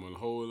getting them a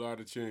whole lot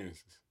of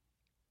chances.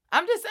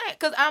 I'm just saying,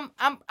 because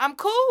I'm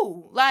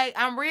cool. Like,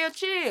 I'm real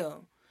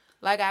chill.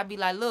 Like, I'd be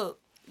like, look,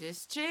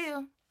 just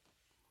chill.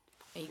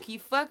 And you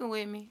keep fucking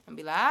with me. I'll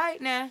be like, all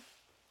right now.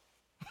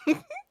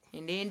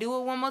 And then do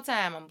it one more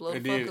time. I'm blow the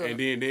fuck up. And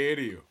then there it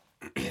is.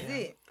 That's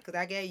it. Because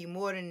I gave you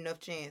more than enough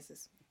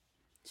chances.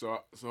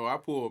 So I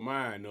pulled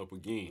mine up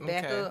again.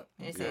 Back Okay. up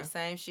and say the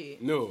same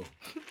shit. No,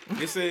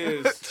 it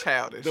says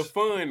Childish. the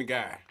fun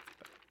guy.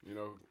 You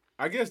know,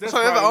 I guess that's So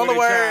that's the probably only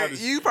what it word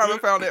childish- you probably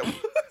found that.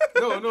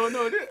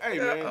 No. Hey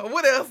man,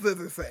 What else does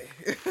it say?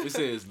 it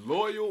says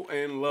loyal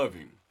and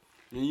loving.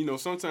 And you know,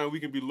 sometimes we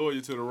can be loyal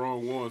to the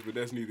wrong ones, but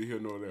that's neither here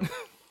nor there.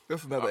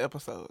 That's another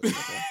episode.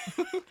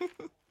 Okay.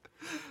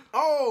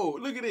 Oh,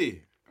 look at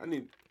it. I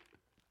need.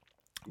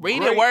 Read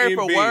Great it word in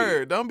for bed.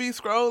 word. Don't be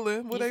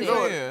scrolling. What You they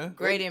said saying?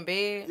 Great in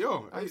bed.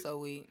 Yo, I'm hey, so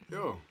weak.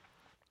 yo.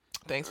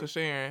 Thanks for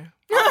sharing.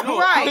 No,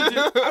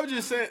 Right. I was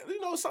just saying, you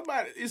know,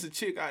 it's a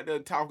chick out there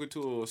talking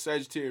to a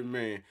Sagittarius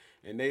man,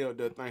 and they up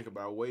there thinking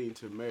about waiting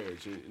to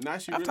marriage. And now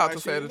she I've realize talked to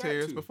she ain't got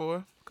Sagittarius to. before.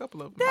 A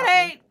couple of them.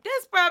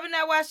 That's probably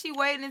not why she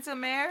waiting until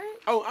marriage.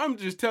 Oh, I'm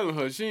just telling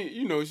her she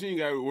ain't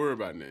got to worry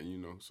about that, you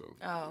know. So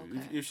Oh,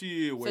 okay. if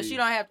she is waiting, So she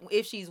don't have.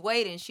 If she's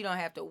waiting, she don't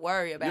have to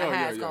worry about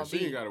how it's gonna she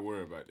be. ain't got to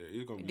worry about that.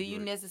 It's gonna be. Do you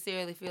great.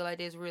 necessarily feel like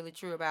that's really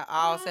true about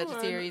all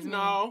Sagittarius men?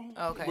 No.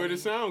 Okay. But it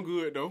sounds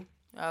good though.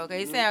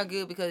 Okay, it sounds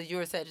good because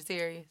you're a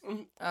Sagittarius.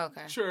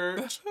 Okay.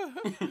 Church,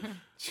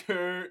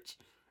 church,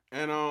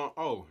 and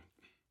oh,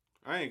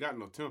 I ain't got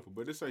no temple,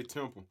 but it say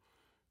temple,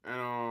 and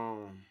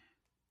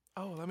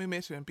Oh, let me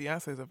mention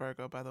Beyonce's a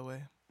Virgo, by the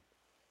way.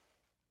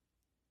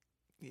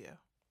 Yeah.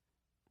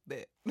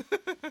 That.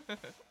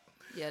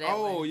 Yeah, that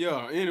oh way.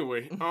 yeah.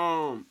 Anyway,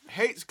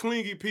 hates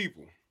clingy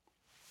people.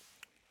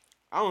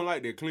 I don't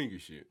like that clingy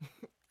shit.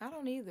 I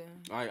don't either.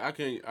 I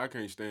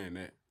can't stand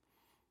that.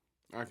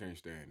 I can't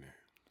stand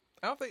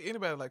that. I don't think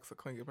anybody likes a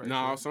clingy person.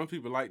 No, some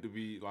people like to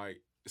be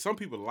like. Some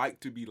people like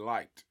to be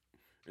liked,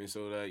 and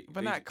so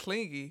But not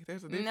clingy.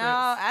 There's a difference. No,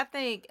 I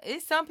think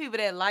it's some people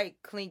that like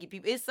clingy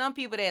people. It's some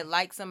people that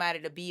like somebody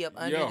to be up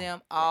under Yeah.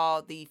 them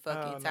all the Oh,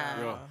 fucking no. time.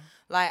 Yeah.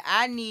 Like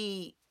I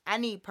need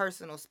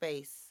personal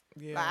space.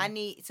 Yeah. Like I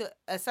need to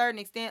a certain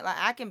extent. Like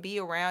I can be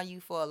around you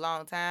for a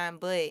long time,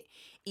 but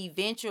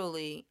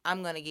eventually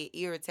I'm gonna get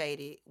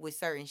irritated with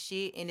certain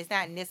shit, and it's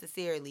not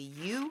necessarily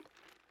you.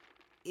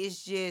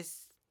 It's just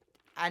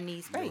I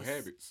need space. Your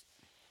habits.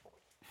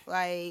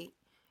 Like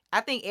I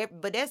think,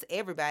 but that's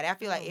everybody. I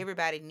feel like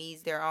everybody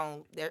needs their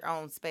own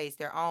space,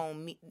 their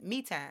own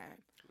me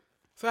time.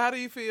 So how do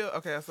you feel?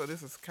 Okay, so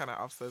this is kind of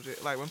off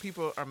subject. Like when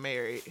people are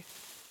married,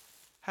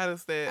 how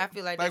does that? I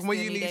feel like they when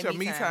still you need need their your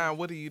me me time. time,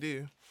 what do you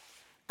do?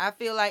 I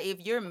feel like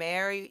if you're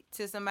married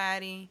to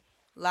somebody,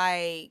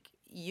 like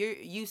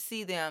you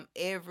see them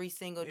every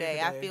single day.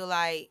 Every day. I feel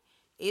like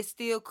it's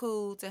still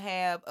cool to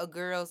have a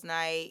girls'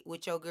 night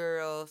with your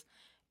girls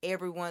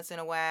every once in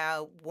a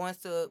while,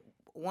 once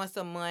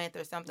a month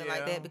or something like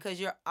Yeah. that, because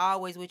you're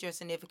always with your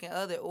significant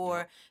other,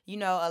 or you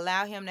know,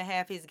 allow him to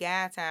have his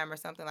guy time or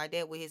something like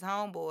that with his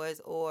homeboys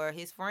or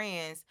his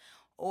friends,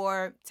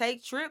 or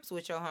take trips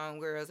with your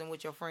homegirls and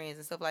with your friends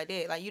and stuff like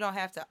that. Like you don't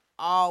have to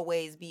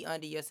always be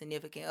under your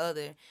significant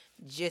other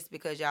just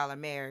because y'all are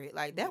married.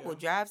 Like that will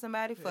drive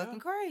somebody fucking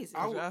crazy.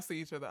 I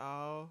see each other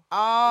all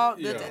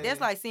Yeah.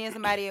 That's like seeing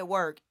somebody at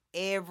work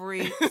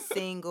every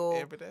single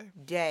every day.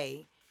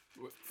 day.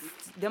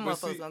 Them But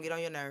motherfuckers see- gonna get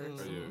on your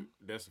nerves. Yeah,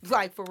 that's a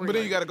Like for real. But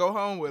then you got to go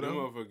home with them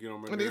them. motherfuckers get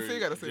on my And then nerves. you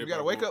gotta say you Get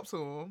gotta back wake on. up to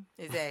them.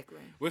 Exactly.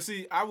 Well,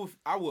 see, I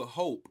would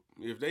hope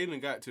if they done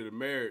got to the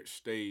marriage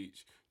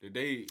stage that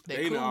they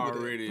They done cool with it.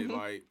 already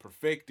like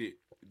perfected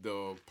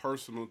the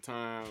personal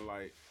time,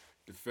 like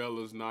the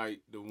fellas' night,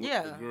 the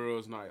Yeah.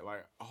 girls' night.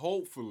 Like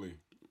hopefully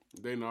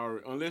they done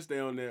already, unless they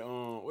on that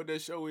what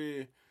that show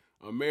is,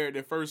 Married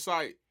at First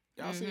Sight.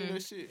 Y'all seen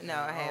that shit? No,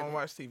 I I don't haven't.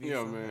 watch TV. Yeah,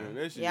 so man,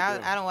 that shit. Yeah,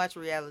 there. I don't watch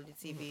reality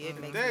TV. It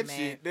makes that me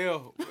shit. mad.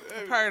 They'll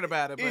I've heard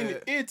about it,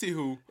 but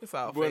anywho. it's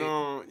all But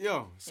fake.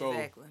 yeah. So,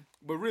 Exactly.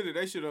 but really,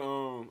 they should.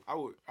 I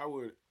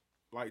would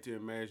like to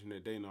imagine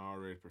that they done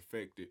already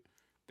perfected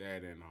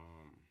that, and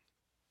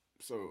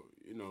so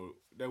you know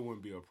that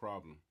wouldn't be a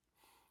problem.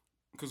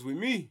 Cause with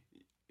me,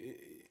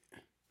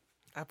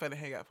 I better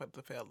hang out for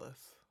the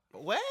fellas.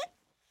 What?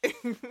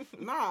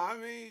 nah.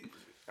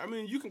 I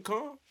mean, you can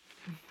come.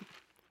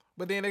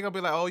 But then they gonna be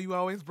like, "Oh, you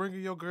always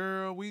bringing your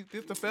girl.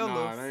 It's the fellas."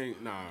 Nah, they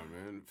ain't. Nah,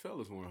 man.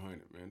 Fellas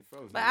 100, man.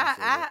 Fellas. But never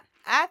say that.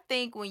 I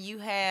think when you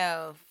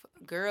have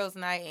girls'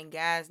 night and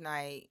guys'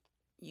 night,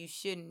 you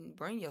shouldn't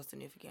bring your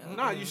significant other.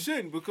 Nah, you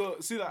shouldn't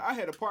because see, like I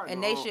had a partner,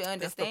 And they on- should the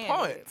understand.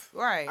 point. it.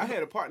 Right. I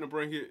had a partner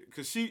bring here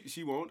because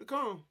she wanted to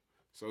come,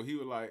 so he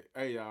was like,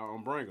 "Hey, y'all,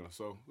 I'm bringing her."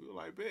 So we were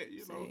like, "Bet,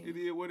 you know, See. it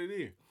is what it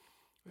is."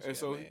 And Yeah,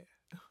 so man.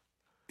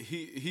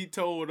 he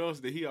told us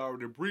that he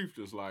already briefed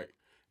us like,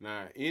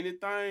 now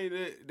anything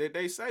that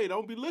they say,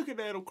 don't be looking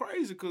at them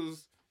crazy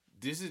because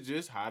this is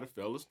just how the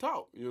fellas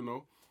talk, you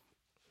know.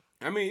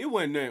 I mean, it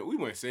wasn't that we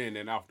weren't saying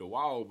that off the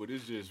wall, but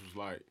it just was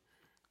like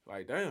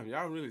damn,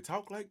 y'all really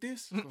talk like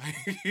this? Like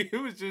it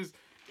was just,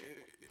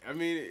 I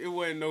mean, it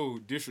wasn't no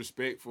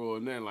disrespectful or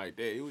nothing like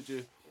that. It was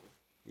just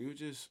we were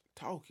just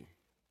talking,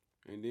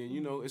 and then you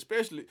know,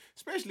 especially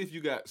if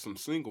you got some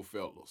single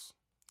fellas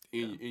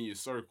in your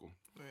circle.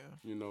 Yeah.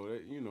 You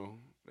know,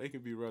 they can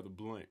be rather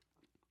blunt.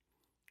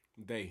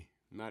 They,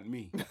 not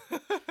me.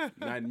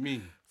 Not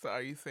me. So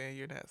are you saying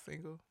you're not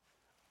single?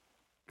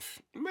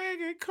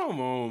 Megan, come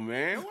on,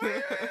 man.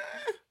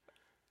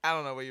 I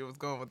don't know where you was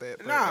going with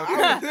that. Nah,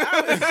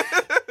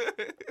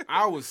 okay.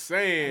 I was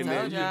saying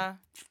Told that.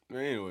 y'all.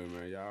 Anyway,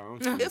 man, y'all.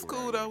 I'm single It's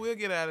cool right though. now. We'll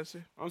get out of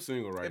you I'm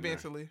single right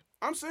eventually.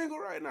 now. I'm single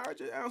right now. I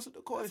just answered the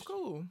question. That's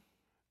cool.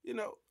 You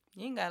know,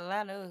 You ain't got a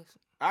lot of us.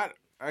 I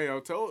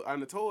told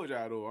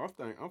y'all though.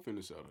 I'm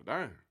finna settle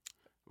down.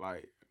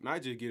 Like,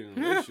 not just get in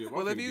a relationship.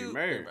 I'm finna get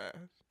married.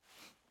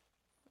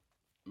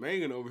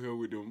 Megan over here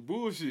with them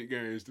bullshit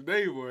games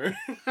today, boy.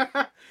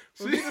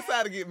 We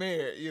decided to get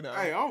married, you know.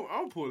 Hey,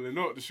 I'm pulling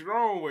up the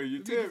strong way. You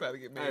We tell me. decided to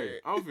get married. Hey,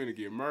 I'm finna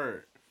get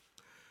married.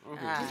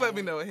 Just let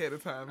me know ahead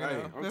of time, you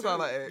know. I'm That's all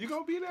telling I you, ask. you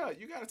gonna be there.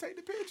 You gotta take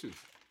the pictures.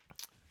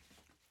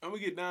 I'm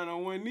gonna get down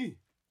on one knee.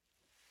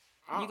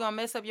 You gonna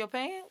mess up your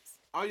pants?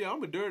 Oh yeah,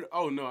 I'm a dirty.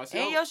 Oh no, I see.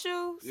 And your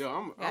shoes? Yeah,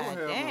 I'm gonna have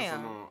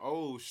damn. some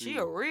old shoes. She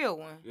a real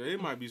one. Yeah,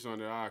 it might be something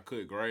that I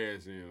cut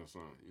grass in or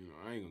something. You know,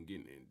 I ain't gonna get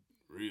in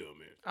real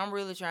mess. I'm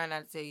really trying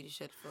not to tell you to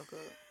shut the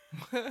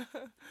fuck up.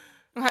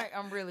 Like,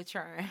 I'm really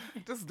trying.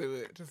 Just do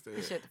it. Just do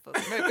it. Shut the fuck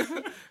up.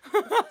 Maybe.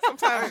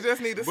 Sometimes you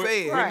just need to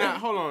say it. But Right. now,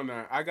 hold on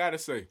now. I gotta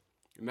say,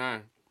 nah,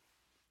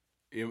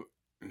 no,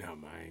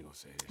 man, I ain't gonna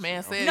say that.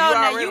 Man, shit. say it. No, You no,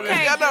 already you know.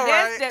 can't. I know,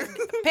 right?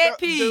 That's pet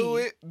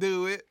peeve.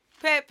 Do it.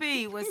 Pet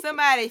peeve. When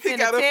somebody finna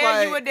gotta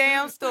tell you fight. a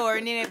damn story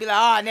and then they be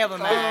like, oh, never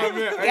mind.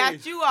 man, Got hey,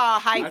 you all I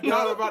hyped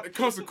thought up. about the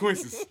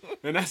consequences,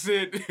 and I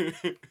said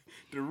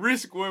the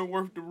risk wasn't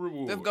worth the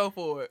reward. Just go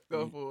for it.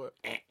 Go for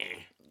it.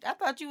 I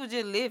thought you was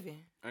just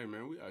living. Hey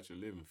man, we out here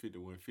living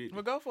 5150.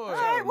 Well, go for it. All right,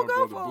 Shout out well, my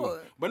go brother for Boo.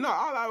 it. But no,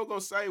 all I was gonna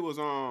say was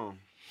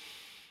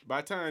by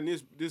the time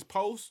this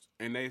post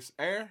and they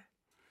air,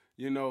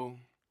 you know,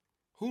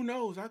 who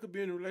knows? I could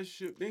be in a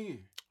relationship then.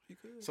 You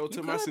could. So to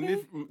You my could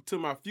be. to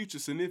my future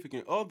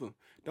significant other,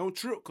 don't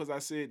trip because I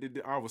said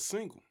that I was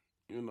single.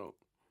 You know,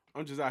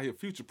 I'm just out here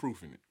future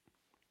proofing it.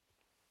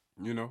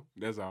 You know,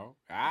 that's all.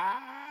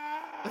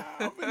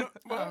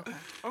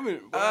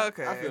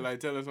 Okay. I feel like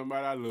telling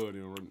somebody I love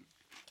them.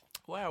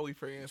 Why are we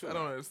friends? I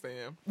don't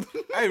understand.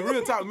 Hey,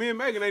 real talk, me and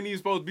Megan ain't even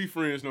supposed to be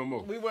friends no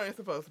more. We weren't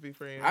supposed to be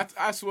friends.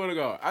 I swear to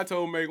God, I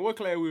told Megan what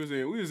class we was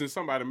in. We was in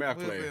somebody's math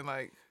we class. was in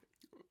like,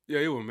 Yeah,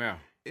 it was math.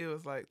 it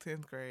was like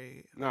 10th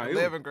grade, Nah,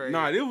 11th grade.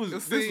 Nah, it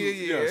was senior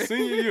year. Yeah,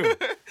 senior year.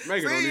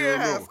 Megan don't Senior even year in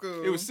high remember.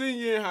 school. It was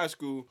senior year in high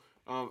school.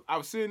 I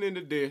was sitting in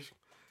the desk,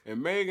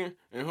 and Megan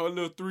and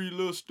her three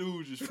little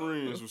stooges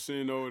friends were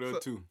sitting over there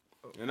too.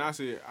 And I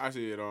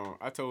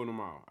told them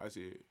all. I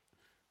said,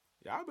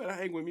 y'all better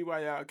hang with me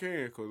while y'all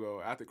can, cause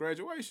after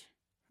graduation,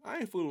 I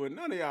ain't fooling with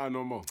none of y'all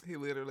no more. He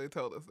literally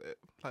told us that.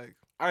 Like,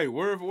 Hey,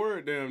 word for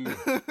word, damn near.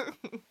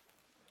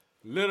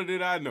 Little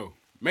did I know,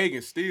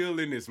 Megan's still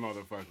in this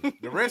motherfucker.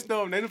 The rest of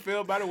them, they done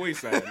fell by the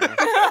wayside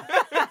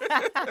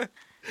now.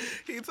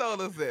 he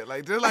told us that.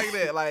 Like, just like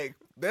that. Like,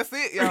 that's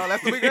it, y'all.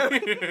 After we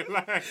graduate,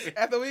 Like,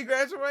 after we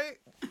graduate,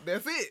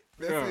 that's it.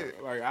 That's yeah,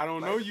 it. like I don't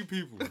know you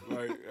people.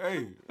 Like,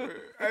 hey,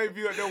 if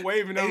you out there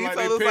waving And them he like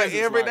told they us like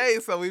peasants, every day,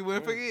 so we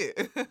wouldn't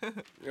forget.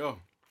 Yeah,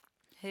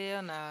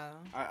 Hell no.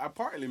 I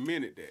partly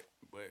meant it that,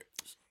 but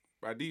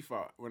by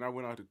default, when I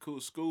went out to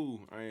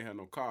school, I ain't had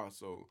no car,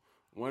 so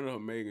one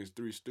of Megan's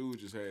three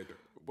stooges had.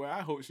 Boy,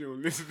 I hope she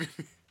don't listen to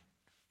me.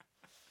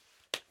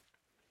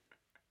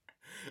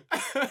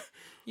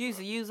 You used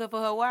to use her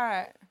for her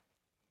wide.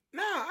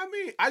 Nah, I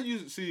mean, I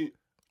used to see.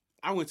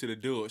 I went to the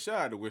Dub. Shout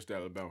out to West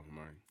Alabama,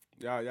 man.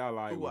 Y'all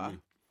like with me.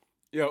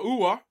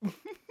 Yeah,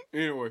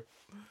 Anyway,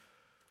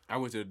 I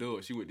went to the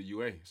Dub. She went to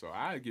UA, so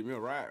I get me a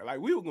ride. Like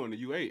we were going to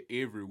UA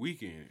every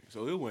weekend,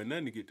 so it wasn't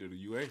nothing to get to the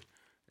UA.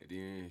 And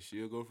then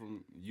she'll go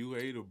from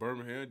UA to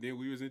Birmingham. Then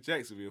we was in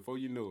Jacksonville. Before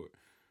you know it,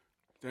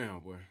 damn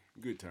boy,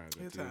 good times.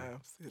 Good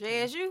times.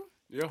 JSU?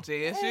 Yeah.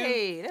 JSU.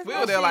 Hey, that's We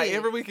my were there like shit.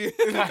 every weekend.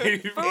 Like,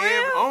 For real?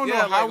 I don't know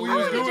Yeah, how like, we we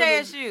was were doing to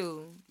it.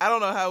 JSU. I don't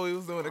know how we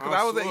was doing it because I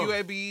I was at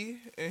swear. UAB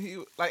and he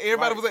like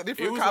everybody Like, was at it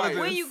different was colleges.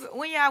 like-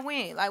 When y'all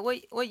went? Like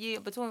what year?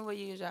 Between what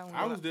years y'all went?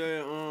 I was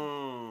there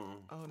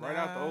right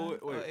after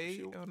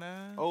 08,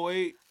 09.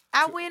 08.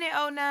 I went in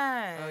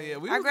 09. Oh, yeah,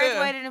 we I was there.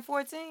 graduated in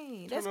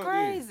 14. That's Turn up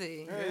then.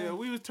 crazy. Yeah,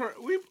 we was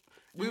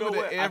We know were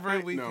there what? I every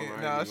think- weekend. I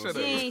ain't Nah, gonna shut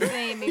say You up. it.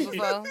 ain't seen me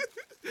before.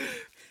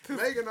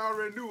 Megan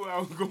already knew where I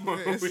was going. Man,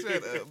 with shut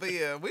it. up. But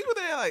yeah, we were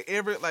there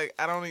like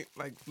I don't even,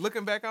 like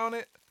looking back on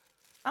it.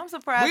 I'm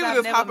surprised We would I've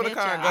just never hop in the met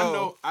car and y'all.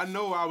 go. I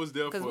know I was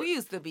there Because for we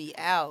used to be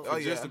out.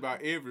 Oh, just yeah.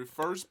 about every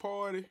first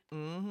party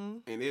Mm-hmm.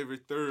 and every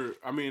third.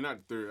 I mean, not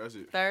the third. That's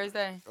it.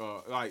 Thursday.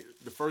 Like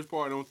the first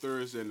party on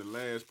Thursday and the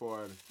last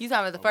party. You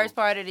talking about the first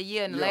part of the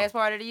year and the Yeah. last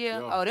part of the year?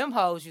 Yeah. Oh, them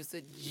hoes used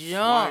to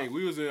jump. Like,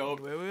 we was in. We were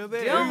We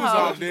there. Them was hoes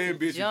out there in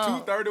bitch used to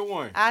jump.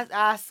 231.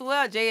 I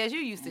swear JSU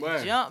used to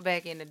Man, jump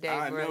back in the day,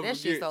 I bro. never That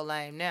shit forget. so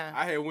lame now.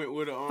 I had went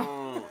with a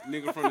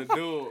nigga from the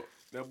Dub.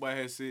 That boy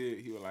had said,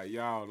 he was like,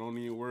 y'all don't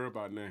even worry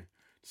about nothing.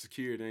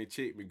 Security ain't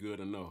checked me good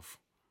enough.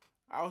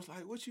 I was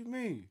like, what you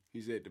mean?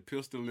 He said, the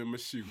pistol in my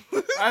shoe.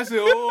 I said,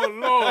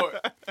 oh,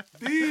 Lord,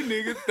 these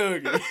niggas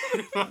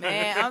thugging.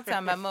 Man, I'm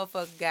talking about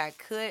motherfucker got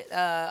cut.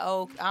 I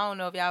don't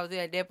know if y'all was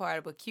there at that party,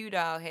 but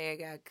Q-Dog had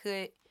got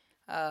cut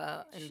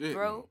in the Shit,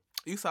 throat.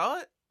 You saw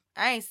it?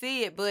 I ain't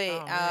see it, but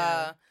Oh,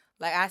 man.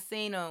 Like I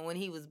seen him when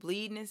he was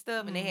bleeding and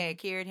stuff, and they had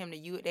carried him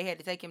to They had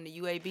to take him to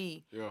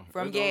UAB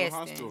from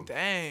Gaston.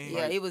 Dang.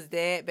 Yeah, it was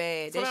that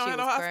bad. So that they don't shit have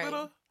no was hospital?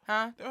 crazy.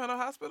 Huh? They don't have no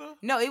hospital?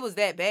 No, it was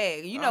that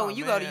bad. You know when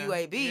you go to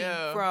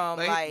UAB from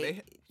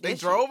they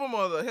drove him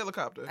or the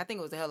helicopter? I think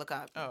it was a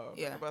helicopter. Oh,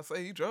 yeah. I was about to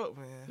say you drove,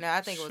 man. No,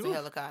 I think it was a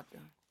helicopter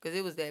because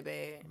it was that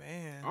bad.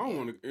 Man, I don't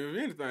want to. If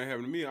anything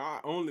happened to me, I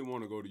only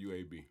want to go to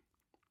UAB.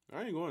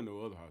 I ain't going to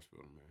no other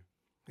hospital, man.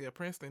 Yeah,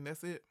 Princeton.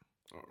 That's it.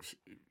 Oh,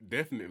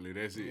 definitely,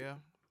 that's it. Yeah,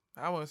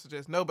 I wouldn't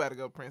suggest nobody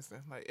go to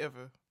Princeton, like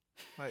ever.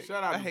 Like,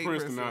 shout out to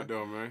Princeton out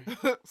there, man.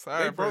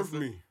 Sorry, they birthed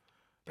me.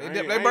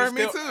 They burned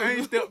me too. I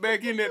ain't stepped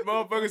back in that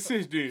motherfucker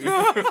since then.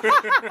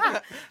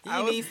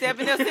 You ain't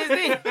stepping up since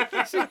then.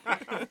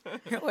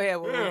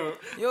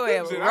 Your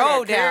ass will I roll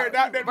got down. carried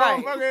out that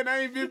motherfucker and I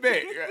ain't been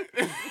back.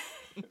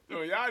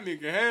 So y'all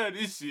niggas can have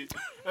this shit.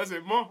 I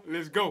said, Mom,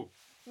 let's go.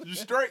 You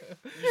straight?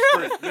 You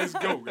straight. Let's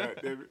go,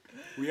 goddammit.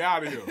 We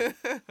out of here.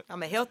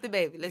 I'm a healthy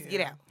baby. Let's get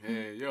out.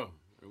 Yeah, yo.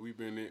 We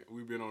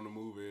been on the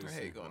move. I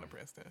hate going to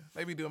Princeton.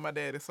 They be doing my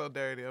dad is so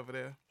dirty over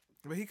there.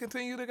 But he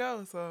continued to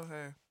go, so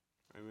hey.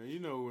 I mean, you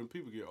know, when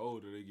people get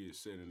older, they get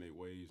set in their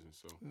ways and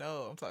so.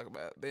 No, I'm talking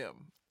about them.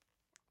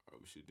 Oh,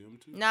 shit, them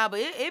too? Nah, but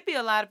it be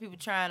a lot of people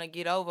trying to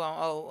get over on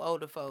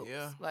older folks.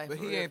 Yeah, like, but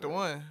he ain't the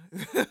one.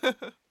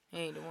 He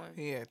ain't the one.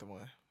 He ain't the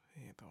one.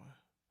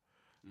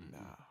 Mm-hmm.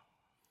 Nah.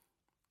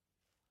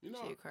 You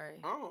know, shit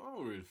crazy. I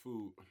don't really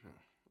fool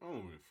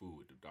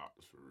with the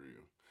doctors for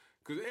real.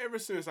 Cause ever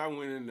since I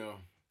went in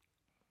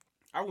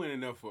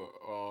there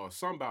for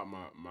something about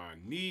my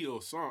knee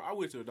or something. I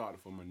went to the doctor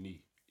for my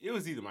knee. It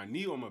was either my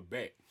knee or my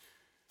back,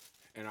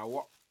 and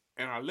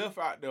I left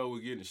out there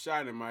with getting a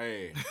shot in my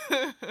ass,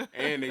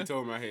 and they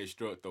told me I had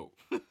strep throat.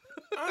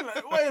 I'm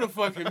like, wait a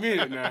fucking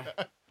minute now.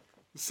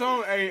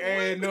 Some ain't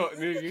adding up,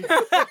 nigga.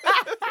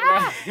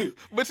 Like,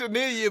 but your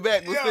knee in your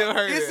back was still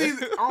hurting. It's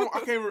either,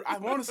 I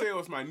want to say it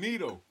was my knee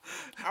though.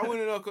 I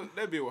went in there because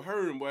that bitch was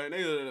hurting, boy. And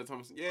they told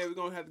me, yeah, we're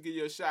gonna have to give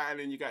you a shot,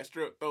 and then you got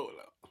strep throat.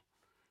 Like,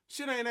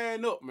 shit ain't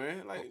adding up,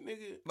 man. Like,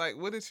 nigga. Like,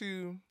 what did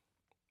you?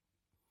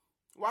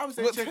 Why was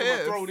they checking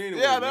my throat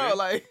anyway? Yeah, man? no,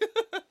 like.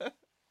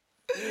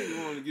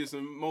 You want to get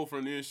some more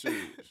from the insurance.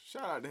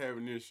 Shout out to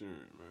having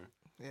insurance, man.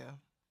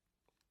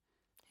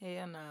 Yeah.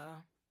 Hell no.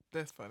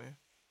 That's funny.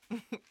 Yeah,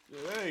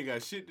 that ain't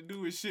got shit to do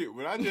with shit,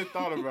 but I just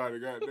thought about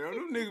it, goddamn.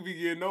 Them niggas be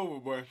getting over,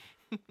 boy.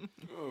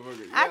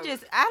 I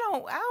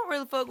don't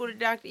really fuck with a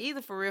doctor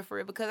either for real,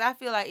 because I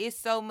feel like it's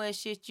so much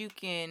shit you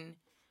can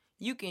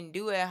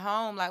do at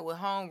home, like with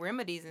home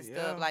remedies and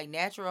stuff, like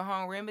natural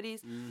home remedies.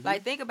 Mm-hmm.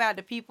 Like think about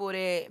the people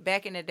that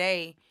back in the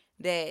day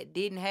that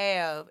didn't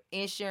have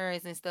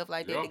insurance and stuff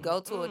like that to go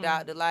to a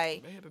doctor.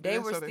 Like they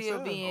were still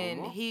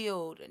being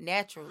healed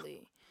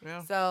naturally.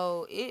 Yeah.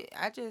 So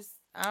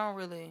I don't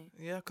really.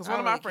 Yeah, because one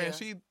of my friends,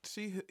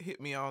 she hit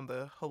me on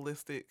the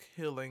holistic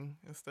healing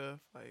and stuff,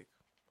 like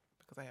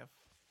because I have.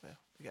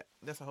 Well,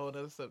 that's a whole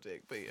other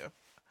subject, but yeah,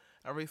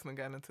 I recently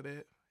got into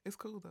that. It's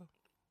cool though.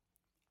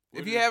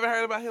 If you haven't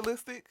heard about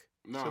holistic,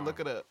 you should look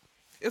it up.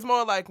 It's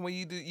more like when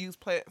you use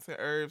plants and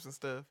herbs and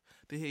stuff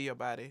to heal your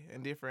body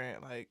and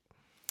different like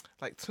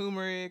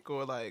turmeric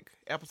or like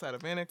apple cider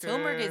vinegar.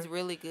 Turmeric is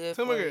really good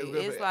for you.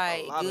 It's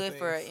like good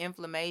for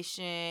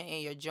inflammation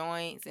in your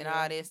joints and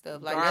all that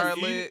stuff. Like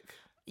garlic.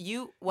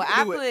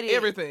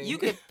 Everything. You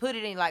could put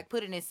it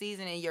in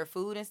seasoning in your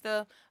food and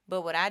stuff.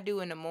 But what I do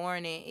in the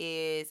morning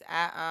is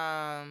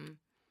I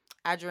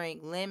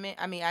drink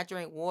I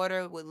drink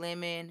water with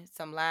lemon,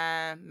 some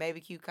lime,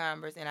 maybe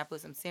cucumbers, and I put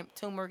some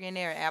turmeric in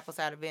there and apple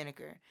cider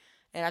vinegar.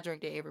 And I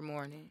drink that every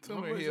morning.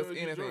 Turmeric heals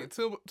anything.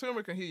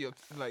 Turmeric can heal your,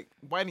 like,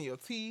 whiten your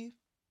teeth.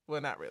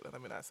 Well, not really.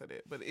 Let me not say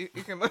that. But it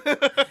can.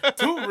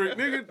 Turmeric,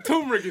 nigga.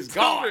 Turmeric is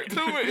God.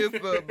 Turmeric is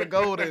the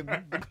golden.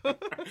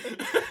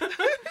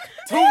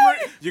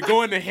 Turmeric, you're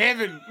going to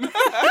heaven.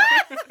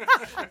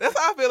 That's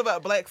how I feel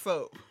about black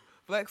soap.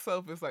 Black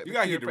soap is like you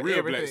gotta get the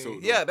real black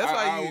soap. Though. Yeah, that's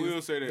why I use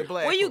will say that. The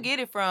black. Where you get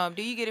it from?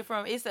 Do you get it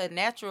from? It's a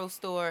natural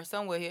store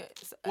somewhere here.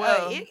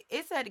 Well,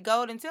 it's at the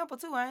Golden Temple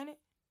too, ain't it?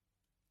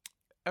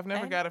 I've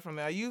never got it from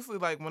there. I usually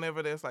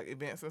whenever there's like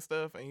events and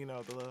stuff, and the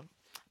little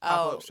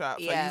pop-up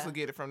shops. Yeah. I usually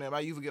get it from them. I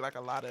usually get like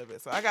a lot of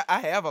it. So I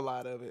have a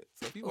lot of it.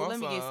 So if you want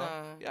some, let me get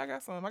some. Yeah, I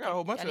got some. I got a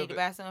whole bunch of it. I need to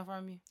buy some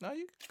from you. No,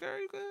 you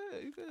good.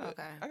 You good.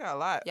 Okay. I got a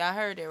lot. Y'all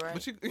heard that, right?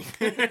 But you,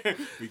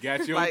 we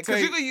got you.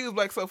 Because you can use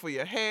black soap for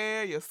your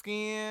hair, your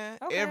skin,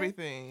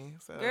 everything.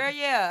 So. Girl,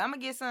 yeah, I'm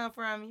gonna get some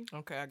from you.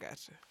 Okay, I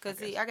got you. Cause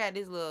see, I got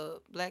this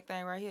little black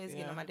thing right here. It's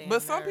getting on my damn.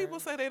 But some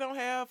people say they don't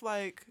have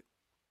like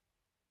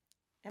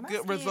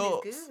good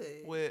results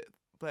with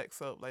black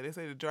soap. Like they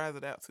say it dries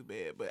it out too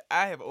bad. But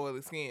I have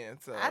oily skin,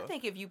 so I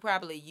think if you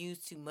probably use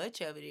too much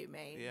of it, it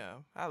may. Yeah,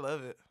 I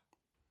love it.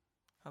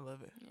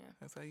 Yeah,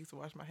 that's how I used to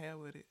wash my hair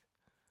with it.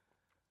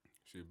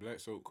 Shit, black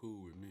soap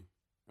cool with me.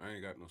 I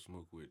ain't got no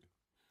smoke with it.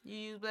 You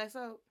use black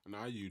soap? No,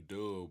 I use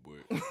Dove,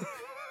 but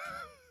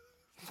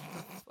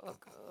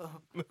fuck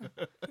up.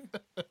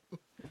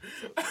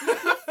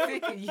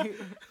 Sick of you.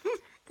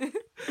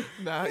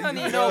 Nah, you don't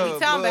even know what we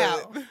talking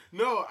about.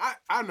 No,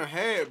 I done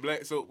had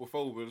black soap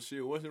before, but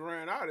shit, once it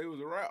ran out, it was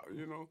a wrap,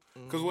 you know.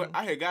 Because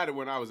I had got it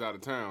when I was out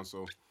of town,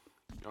 so,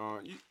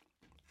 so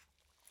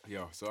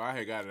I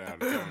had got it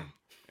out of town.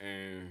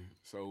 And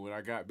so when I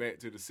got back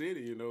to the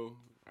city, you know,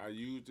 I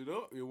used it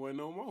up. It wasn't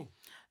no more.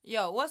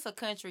 Yo, what's a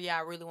country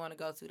y'all really want to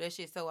go to? That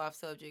shit's so off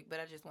subject, but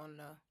I just want to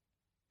know.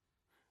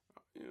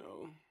 You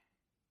know,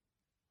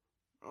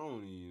 I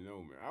don't even know,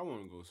 man. I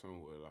want to go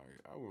somewhere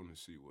like, I want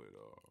to see what,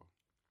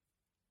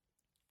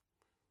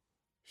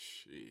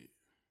 shit.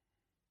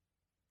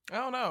 I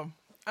don't know.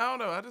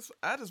 I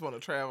just want to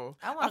travel.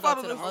 I want to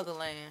go to the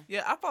motherland.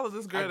 Yeah, I follow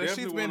this girl that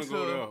she's been to.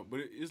 Go there, but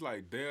it's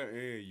like there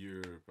and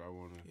Europe. I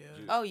want to. Yeah.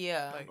 Oh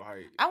yeah. Like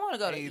I want to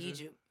go to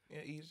Egypt.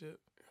 Yeah, Egypt.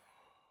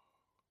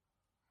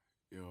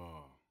 Yeah.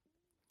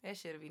 That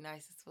shit'll be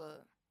nice as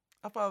fuck.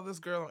 I follow this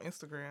girl on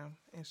Instagram,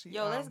 and she.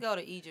 Yo, let's go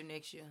to Egypt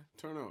next year.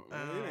 Turn up,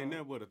 man. It ain't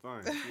never but a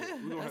thing.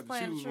 We gonna have to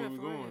choose when we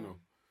going though.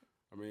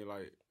 I mean,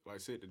 like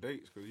set the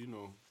dates, cause you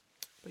know.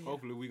 Yeah.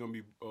 Hopefully we gonna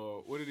be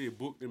what it is,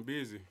 booked and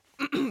busy.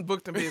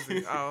 Booked and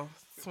busy.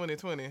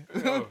 2020.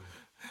 Yeah.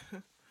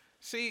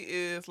 She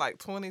is like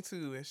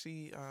 22 and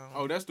she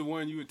oh, that's the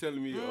one you were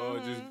telling me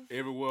just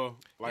everywhere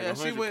like yeah,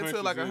 she went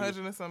to like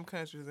 100 and some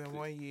countries in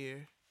 1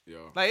 year. Yeah.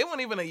 Like it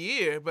wasn't even a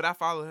year, but I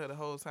followed her the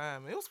whole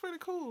time. It was pretty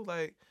cool.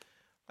 Like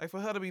for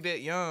her to be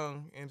that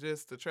young and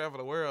just to travel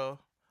the world,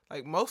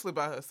 like mostly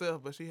by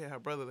herself, but she had her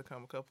brother to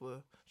come a couple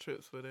of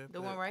trips with her.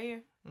 The one right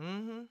here?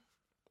 Mm-hmm.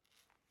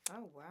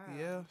 Oh, wow.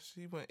 Yeah,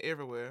 she went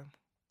everywhere.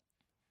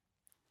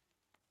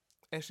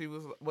 And she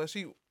was,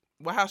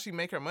 how she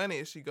make her money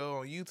is she go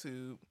on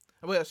YouTube.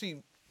 Well,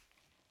 she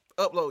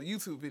upload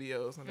YouTube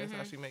videos, and that's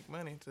how she make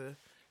money to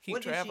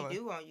keep traveling. What does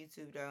she do on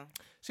YouTube, though?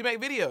 She make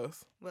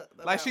videos.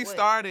 Like, she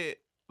started,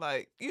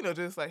 like, you know,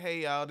 just like,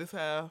 hey, y'all, this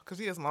how, because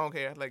she has long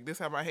hair, like, this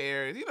how my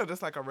hair is, you know,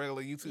 just like a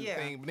regular YouTube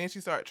thing. But then she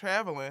started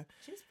traveling.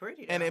 She's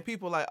pretty, though. And then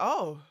people like,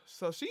 oh,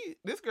 so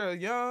this girl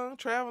young,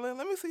 traveling,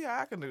 let me see how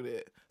I can do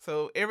that.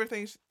 So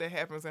everything that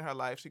happens in her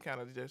life, she kind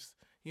of just,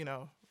 you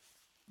know.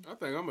 I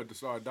think I'm going to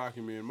start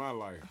documenting my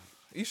life.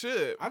 You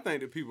should. I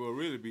think that people will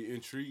really be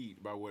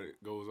intrigued by what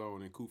goes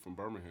on in Coop from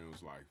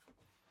Birmingham's life.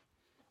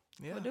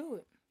 Yeah. We'll do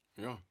it.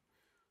 Yeah.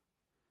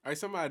 Hey,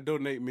 somebody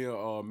donate me a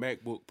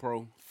MacBook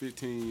Pro,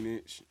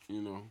 15-inch,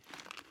 you know.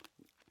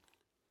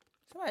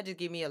 Somebody just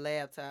give me a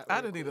laptop. I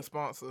didn't need a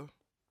sponsor.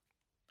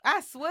 I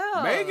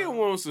swear. Megan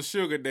wants a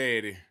sugar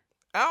daddy.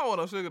 I don't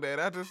want a sugar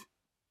daddy. I just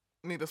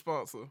need a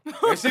sponsor.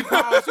 And she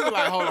called. She was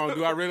like, hold on.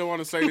 Do I really want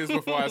to say this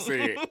before I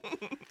say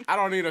it? I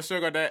don't need a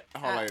sugar daddy.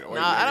 Hold on.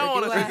 No, I don't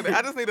want a sugar daddy.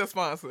 I just need a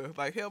sponsor.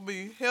 Like, help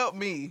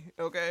me,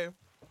 okay?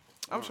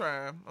 I'm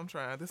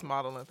trying. This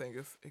modeling thing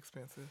is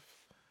expensive.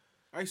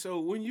 Hey, so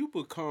when you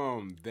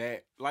become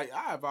that, like,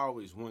 I've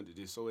always wondered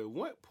this. So at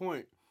what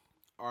point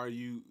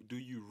do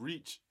you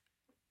reach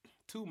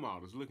two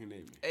models looking at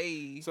me?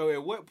 Hey. So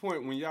at what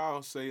point when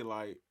y'all say,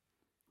 like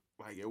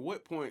at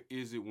what point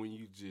is it when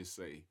you just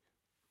say,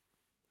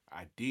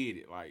 I did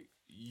it? Like,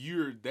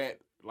 you're that,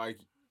 like,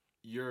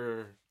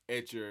 you're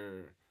at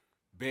your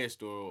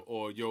best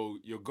or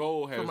your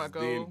goal has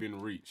then been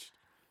reached.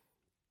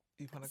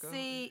 You wanna go?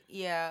 See,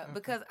 yeah,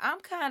 because I'm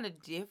kind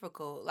of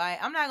difficult.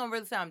 Like, I'm not gonna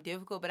really say I'm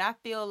difficult, but I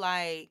feel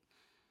like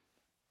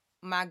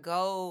my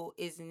goal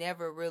is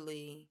never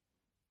really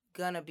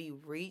gonna be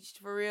reached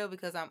for real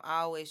because I'm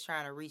always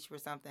trying to reach for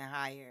something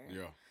higher.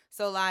 Yeah.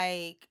 So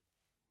like,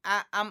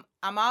 I'm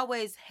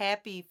always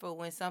happy for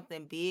when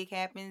something big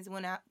happens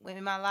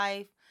in my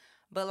life,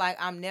 but like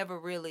I'm never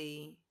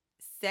really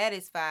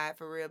satisfied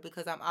for real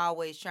because I'm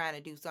always trying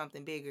to do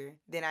something bigger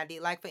than I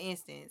did. Like, for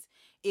instance,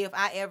 if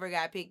I ever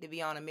got picked to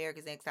be on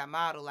America's Next Top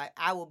Model, like,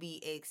 I will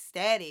be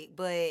ecstatic,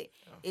 but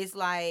it's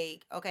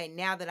like, okay,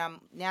 now that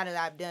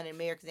I've done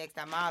America's Next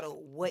Top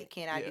Model, what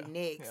can I do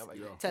next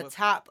to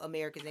top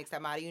America's Next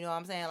Top Model? You know what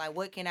I'm saying? Like,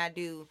 what can I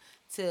do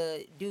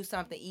to do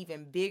something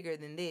even bigger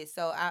than this?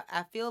 So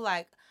I feel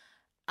like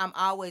I'm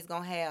always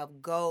going to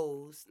have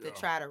goals to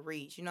try to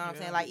reach. You know what I'm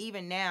saying? Like,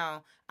 even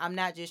now, I'm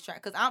not just trying,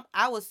 because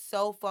I was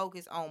so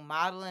focused on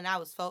modeling. I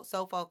was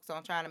so focused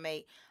on trying to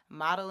make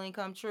modeling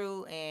come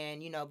true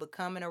and, you know,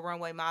 becoming a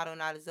runway model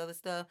and all this other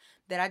stuff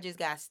that I just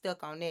got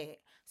stuck on that.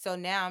 So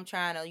now I'm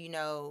trying to, you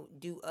know,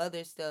 do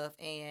other stuff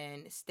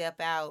and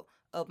step out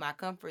of my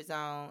comfort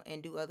zone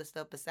and do other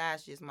stuff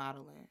besides just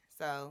modeling.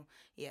 So,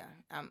 yeah,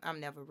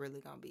 I'm never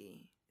really going to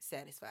be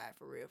satisfied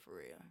for real.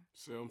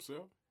 Self?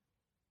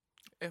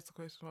 Ask the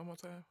question one more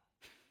time.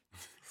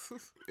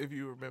 If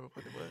you remember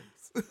what it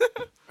was.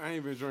 I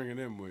ain't been drinking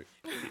that much.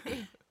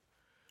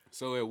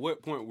 So at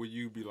what point will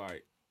you be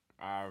like,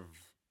 I've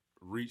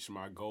reached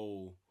my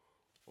goal,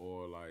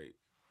 or like?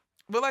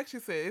 But like she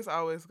said, it's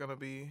always going to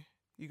be,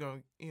 you're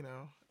going to, you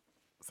know,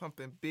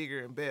 something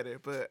bigger and better.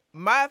 But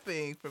my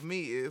thing for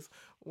me is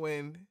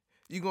when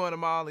you go in the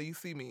mall and you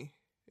see me,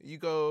 you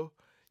go.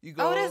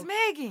 Oh, that's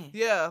Megan.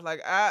 Yeah,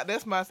 like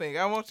that's my thing.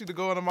 I want you to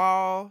go in the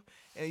mall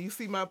and you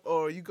see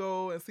or you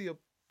go and see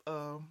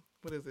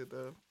what is it?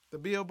 the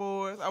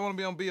billboards. I want to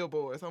be on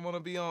billboards. I want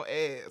to be on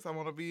ads. I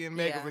want to be in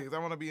magazines. I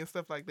want to be in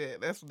stuff like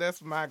that.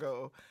 That's my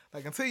goal.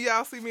 Like, until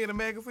y'all see me in a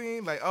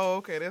magazine, like, oh,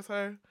 okay, that's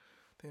her.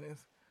 Then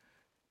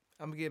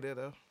I'm gonna get it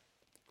though.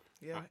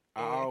 Yeah.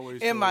 I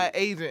always in my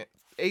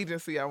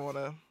agency, I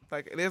wanna,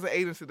 like, there's an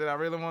agency that I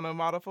really want to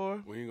model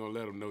for. We ain't gonna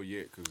let them know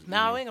yet, cause we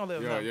ain't gonna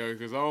let them know. Yeah,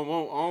 because I don't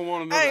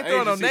want to know. I ain't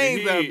throwing no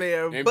names out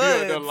there, and but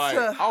be up there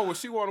like, oh, well,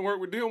 she want to work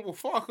with them. Well,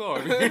 fuck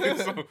her.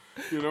 So,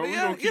 we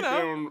gonna keep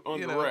that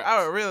on the wraps.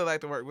 I would really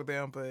like to work with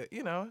them, but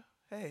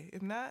hey,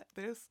 if not,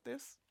 there's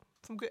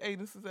some good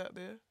agencies out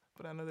there,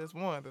 but I know there's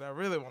one that I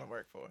really want to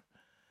work for,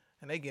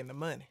 and they getting the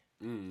money.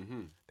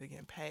 Mm-hmm. They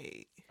getting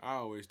paid. I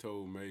always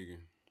told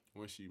Megan,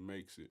 once she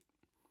makes it,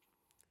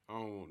 I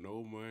don't want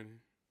no money.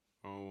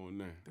 I don't want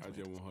nothing. I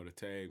just want her to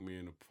tag me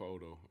in a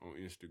photo on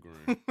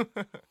Instagram.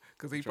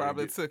 Because he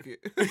probably took it.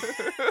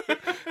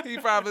 He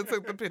probably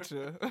took the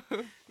picture.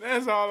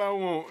 That's all I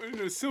want.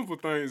 The simple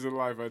things in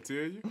life, I tell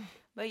you.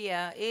 But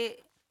yeah,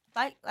 it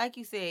like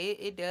you said,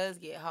 it does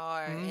get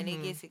hard and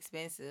it gets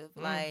expensive.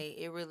 Like,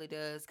 it really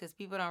does. Because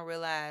people don't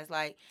realize,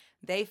 like,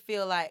 they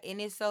feel like, and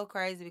it's so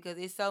crazy because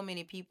it's so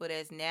many people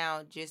that's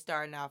now just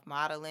starting off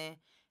modeling,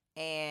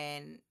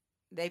 and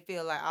they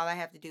feel like all I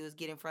have to do is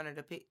get in front of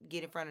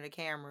the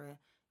camera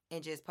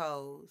and just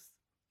pose.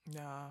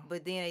 No.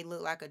 But then they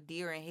look like a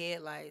deer in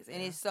headlights.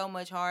 And it's so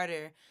much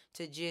harder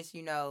to just,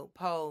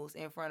 pose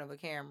in front of a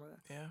camera.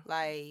 Yeah.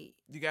 Like,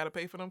 you got to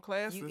pay for them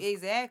classes.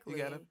 Exactly.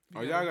 Y'all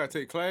got to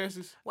take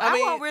classes? Well, I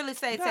won't really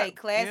say take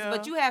classes,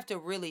 but you have to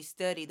really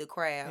study the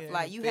craft. Yeah,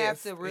 like, you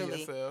have to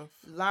really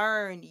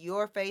learn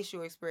your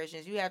facial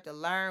expressions. You have to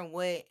learn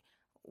what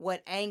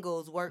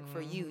angles work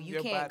for you.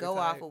 You can't go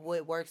off of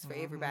what works for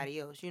everybody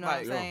else. You know what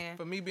I'm saying?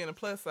 For me being a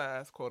plus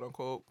size, quote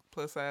unquote,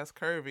 plus size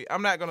curvy,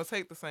 I'm not going to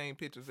take the same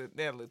pictures that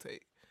Natalie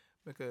take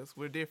because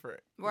we're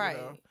different. Right.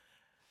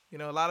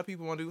 A lot of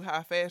people want to do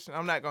high fashion.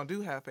 I'm not going to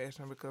do high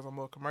fashion because I'm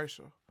more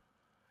commercial.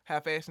 High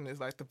fashion is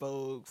like the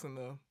Vogues and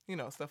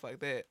the, stuff like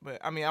that.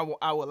 But I mean,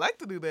 I would like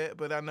to do that,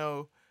 but I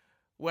know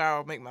where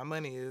I'll make my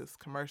money is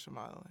commercial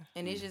modeling.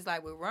 And it's just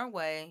like with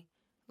runway,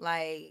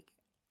 like,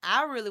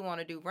 I really want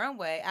to do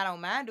runway. I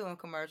don't mind doing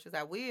commercials.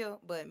 I will.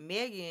 But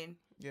Megan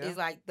is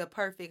like the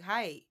perfect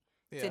height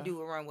to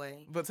do a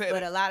runway. But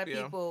a lot of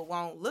people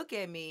won't look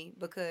at me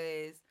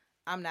because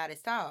I'm not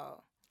as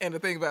tall. And the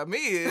thing about me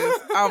is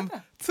I'm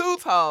too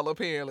tall,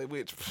 apparently,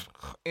 which,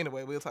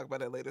 anyway, we'll talk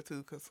about that later, too,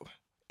 because,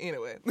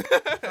 anyway.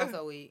 I'm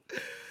so weak.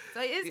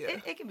 So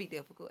it can be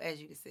difficult, as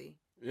you can see.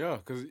 Yeah,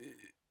 because...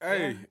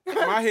 Hey,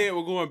 my head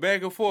was going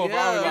back and forth.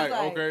 I was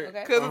like,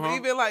 okay. Because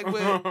even like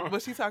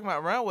when she talking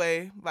about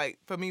runway, like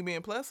for me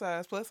being plus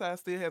size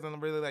still hasn't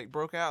really like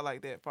broke out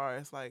like that far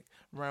as like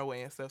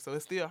runway and stuff. So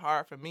it's still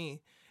hard for me,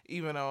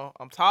 even though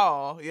I'm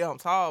tall. Yeah, I'm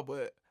tall,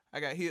 but I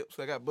got hips,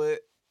 I got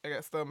butt, I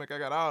got stomach, I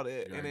got all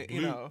that. And it,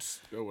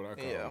 that's what I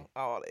call it.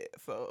 All that.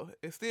 So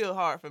it's still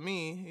hard for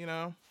me,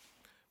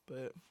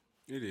 but...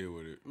 It is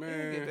with it,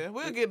 man.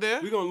 We'll get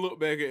there. We're going to look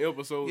back at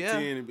episode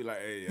 10 and be like,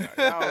 hey,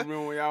 y'all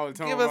remember when y'all was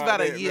talking about that,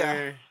 Give us about a year.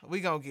 Man? We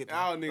going to get there.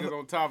 Y'all niggas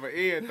on top of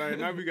everything.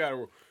 Now we got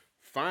to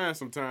find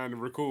some time to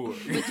record.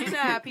 But you know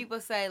how people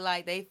say,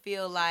 like, they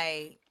feel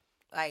like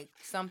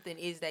something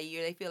is that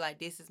year. They feel like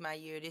this is my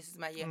year. This is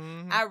my year.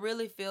 Mm-hmm. I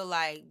really feel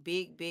like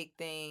big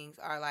things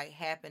are like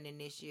happening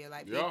this year.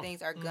 Like big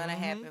things are gonna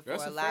happen for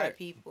a lot of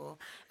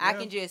people. Yeah. I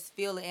can just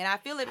feel it, and I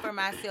feel it for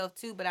myself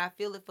too. But I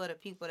feel it for the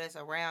people that's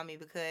around me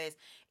because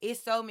it's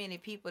so many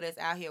people that's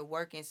out here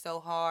working so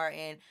hard.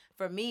 And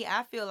for me,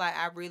 I feel like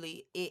I'm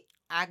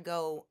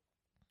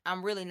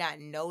really not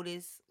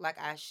noticed like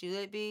I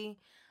should be.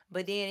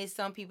 But then it's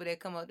some people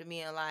that come up to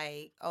me and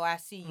like, oh, I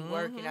see you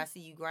working, I see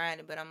you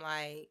grinding, but I'm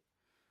like,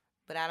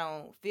 but I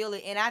don't feel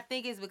it. And I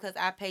think it's because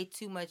I pay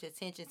too much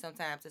attention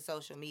sometimes to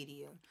social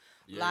media.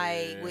 Yeah.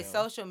 Like, with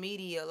social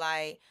media,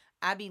 like,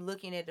 I be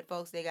looking at the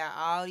folks that got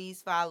all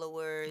these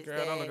followers.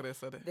 Girl, don't look at this.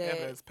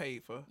 That's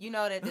paid for.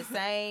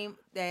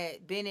 That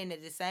been in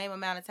it the same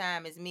amount of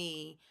time as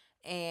me.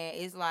 And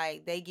it's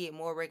like they get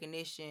more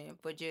recognition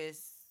for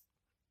just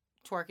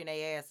twerking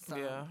their ass or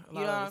something. Yeah, you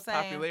know what I'm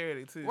saying?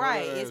 Popularity, too.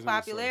 Right, it's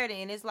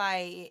popularity. And it's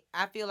like,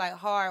 I feel like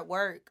hard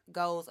work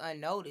goes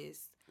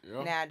unnoticed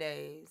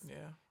nowadays. Yeah.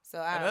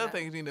 So another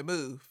thing, you need to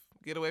move.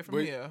 Get away from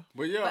here.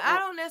 But I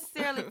don't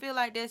necessarily feel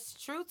like that's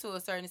true to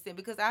a certain extent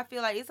because I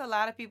feel like it's a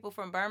lot of people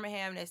from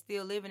Birmingham that's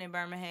still living in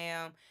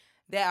Birmingham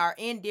that are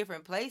in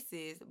different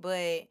places,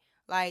 but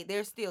like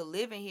they're still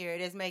living here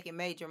that's making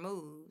major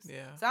moves.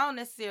 Yeah. So I don't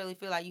necessarily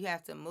feel like you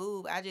have to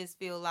move. I just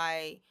feel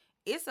like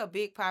it's a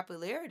big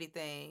popularity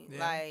thing.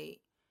 Yeah.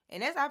 Like,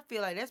 and I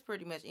feel like that's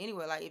pretty much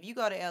anywhere. Like if you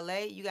go to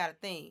LA, you got to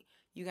think.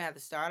 You're going to have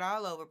to start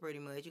all over pretty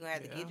much. You're going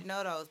to have to get to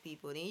know those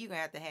people. Then you're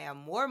going to have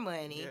more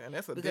money. Yeah, and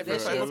that's a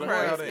different type of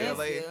crowd in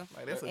LA.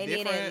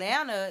 Then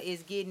Atlanta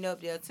is getting up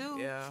there too.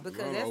 Yeah.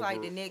 Because that's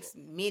like the next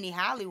mini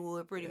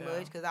Hollywood pretty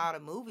much because all the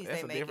movies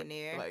they making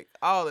there. Like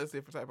all this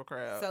different type of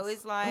crowd. So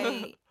it's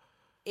like...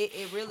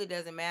 It really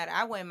doesn't matter.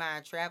 I wouldn't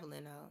mind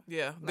traveling though.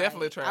 Yeah,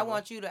 definitely travel. I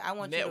want you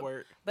to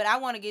network. But I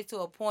want to get to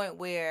a point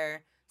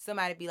where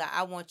somebody be like,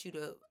 I want you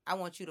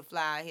to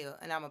fly out here,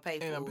 and I'm gonna pay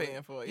for it. And I'm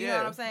paying for it. You know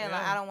what I'm saying?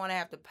 Like, I don't want to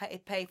have to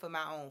pay for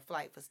my own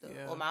flight for stuff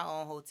or my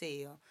own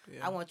hotel. Yeah.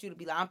 I want you to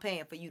be like, I'm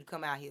paying for you to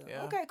come out here.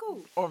 Yeah. Okay,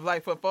 cool. Or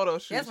like for photo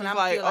shoots, That's when it's I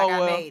like, feel like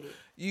I made it.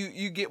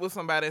 You get with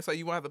somebody, so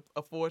you won't have to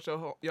afford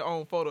your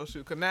own photo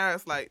shoot. Cause now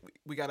it's like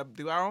we gotta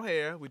do our own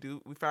hair. We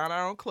found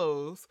our own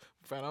clothes.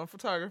 We found our own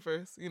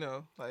photographers. You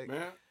know, like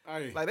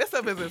like that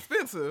stuff is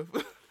expensive.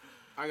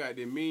 I got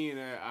that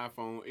 $1,000,000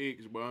 iPhone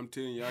X, but I'm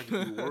telling you, I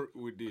can do work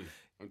with this.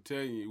 I'm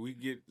telling you, we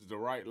get the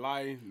right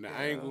light and the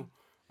angle.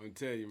 I'm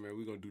telling you, man,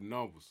 we gonna do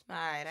numbers. All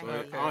right, I So,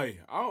 hear you.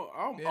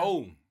 I'm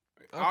old.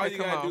 All you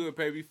come gotta on. do is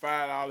pay me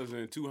 $5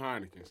 and 2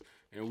 Heinekens,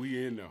 and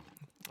we in there.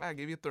 I'll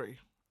give you 3.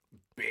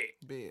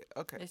 Bet.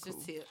 Okay, It's cool.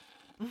 just tip.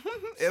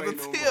 As a Say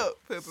no tip.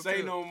 more. As a Say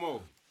tip. no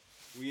more.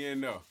 We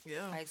in there.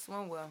 Yeah. Like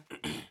swim well.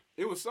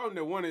 It was something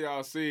that one of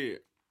y'all said.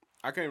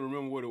 I can't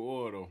remember what it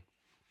was though.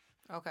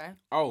 Okay.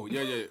 Oh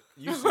yeah.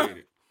 You said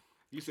it.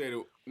 You said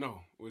it. No,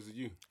 was it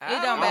you? It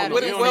don't matter.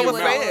 What It it don't was even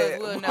matter. said.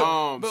 We'll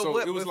know. But So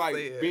what it was like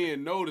said?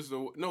 being noticed.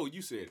 No,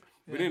 you said it.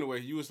 But Yeah.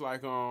 anyway, you was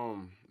like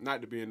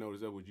not to being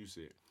noticed. That's what you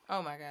said.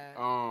 Oh my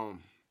God.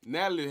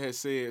 Natalie had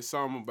said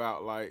something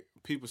about like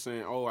people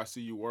saying, "Oh, I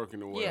see you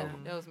working" or Yeah,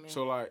 whatever. that was me.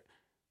 So like,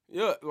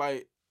 yeah,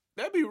 like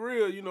that be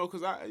real, you know,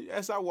 because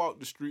as I walk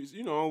the streets,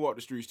 you know, I don't walk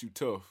the streets too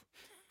tough.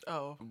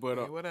 Oh, But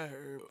yeah, what I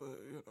heard, but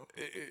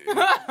you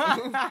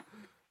know.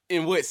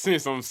 In what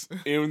sense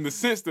in the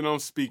sense that I'm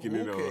speaking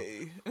it of.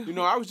 Okay. You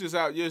know, I was just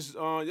out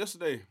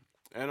yesterday,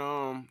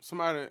 and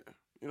somebody,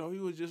 you know, he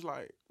was just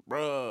like,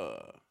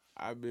 "Bruh,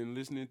 I've been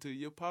listening to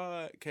your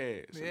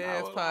podcast." And I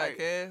Yes, was like-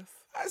 podcast.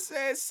 I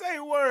said, "Say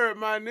word,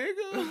 my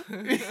nigga."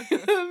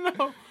 You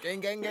know?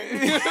 Gang, gang,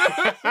 gang.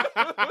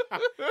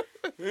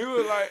 He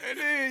was like, and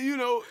then you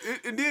know,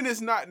 and then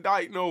it's not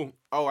like no,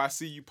 oh, I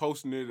see you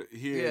posting it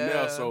here and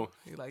there, so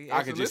He like,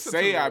 I can just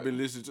say I've been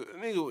listening to. The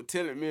nigga was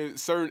telling me a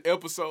certain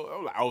episode.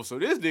 I'm like, oh, so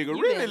this nigga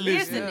You really been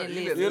listening.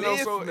 listening. You know,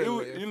 so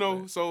Listening. you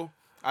know, so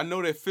I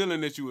know that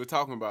feeling that you were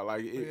talking about.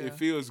 Like it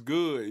feels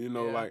good, you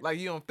know, like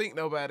you don't think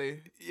nobody.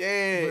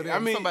 yeah. But then I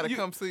mean, somebody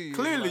come see you,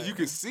 Clearly, like- you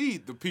can see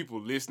the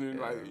people listening.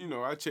 Yeah. Like you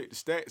know, I check the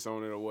stats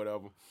on it or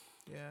whatever.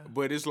 Yeah.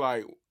 But it's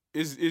like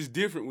it's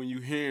different when you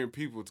hearing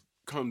people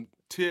come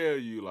tell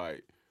you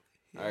like,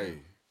 hey,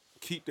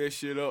 keep that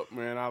shit up,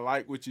 man. I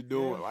like what you're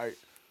doing. Yeah. Like,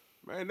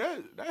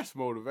 man, that's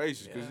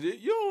motivation because Yeah.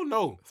 you don't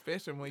know.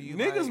 Especially when you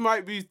Niggas like,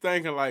 might be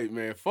thinking like,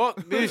 man,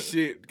 fuck this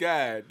shit,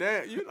 God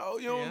damn. You know,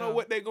 you don't know Yeah.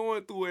 what they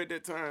going through at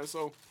that time.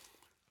 So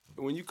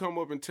when you come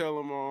up and tell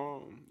them,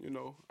 you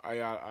know,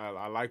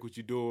 I like what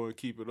you're doing,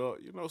 keep it up.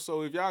 You know,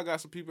 so if y'all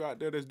got some people out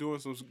there that's doing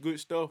some good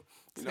stuff,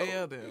 you know,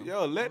 Tell them.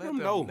 yo, let them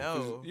know. 'Cause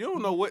know. You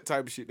don't know what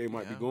type of shit they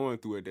might be Yeah. going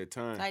through at that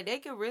time. Like, they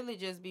could really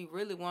just be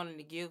really wanting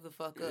to give the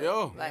fuck up.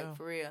 Yeah. Like, Yeah.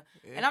 for real.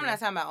 Yeah, And I'm yeah. not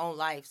talking about own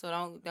life, so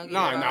don't get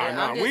Nah, me wrong.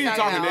 I'm just we ain't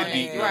talking about that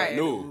deep. right.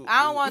 No.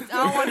 I don't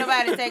want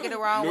nobody to take it the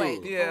wrong way,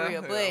 No. for Yeah, real.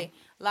 yeah. But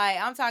like,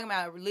 I'm talking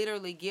about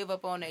literally give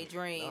up on their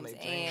dreams, On their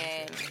dreams,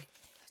 and yeah.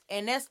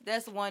 and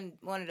that's one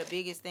of the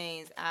biggest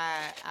things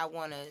I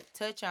want to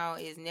touch on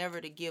is never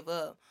to give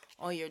up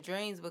on your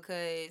dreams,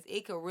 because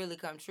it could really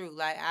come true.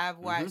 Like, I've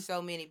watched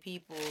so many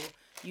people,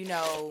 you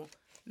know,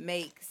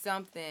 make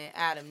something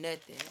out of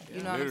nothing. You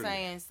know what I'm Literally.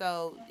 saying?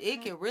 So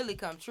it can really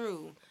come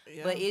true.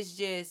 Yeah. But it's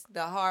just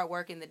the hard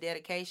work and the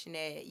dedication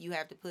that you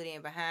have to put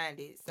in behind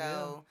it.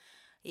 So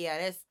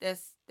yeah,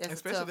 that's a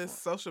Especially tough this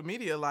one. social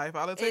media life.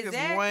 All it takes is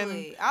Exactly.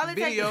 one All it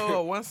video takes-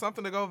 or one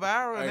something to go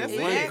viral, and Hey,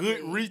 that's one it. Exactly.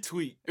 good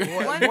retweet.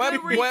 One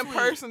good One retweet.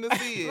 person to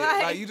see it.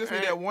 Right. Like, you just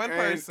need that one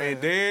person.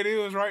 And there it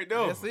is right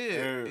there. That's it,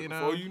 And you know.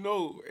 Before you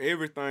know,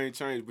 everything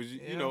changed. But, you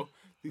Yeah. know,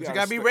 But you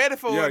gotta be ready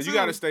for yeah, it, you too.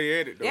 got to stay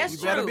at it, though. That's You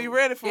true. better be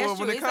ready for That's it when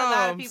true. it It's comes. a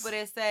lot of people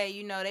that say,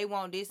 you know, they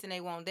want this and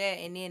they want that,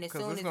 and then as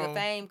 'Cause soon it's as gonna- the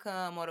fame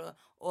come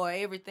or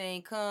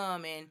everything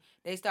come and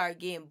they start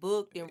getting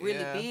booked and really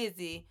Yeah.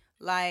 busy,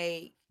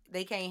 like,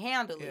 they can't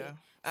handle Yeah.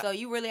 it. So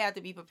you really have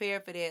to be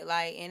prepared for that.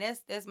 Like, and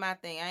that's my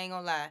thing. I ain't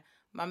gonna lie.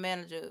 My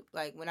manager,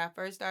 like, when I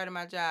first started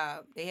my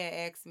job, they had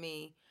asked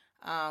me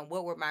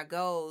what were my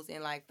goals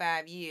in like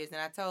 5 years,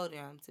 and I told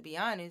them, to be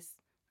honest,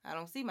 I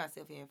don't see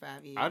myself here in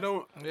 5 years. I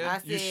don't. Yeah.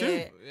 I You said,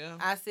 should. Yeah.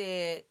 I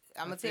said,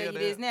 I'm I gonna tell feel you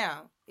this that.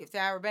 now. If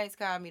Tyra Banks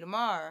called me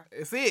tomorrow,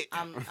 It's it.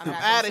 I'm not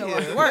outta gonna show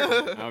up here. to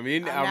work. I'm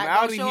I'm out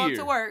not of gonna show up here.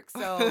 to work,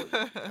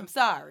 so I'm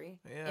sorry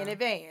Yeah. in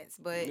advance.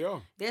 But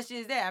Yeah. that's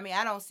just that. I mean,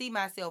 I don't see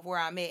myself where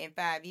I'm at in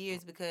 5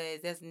 years because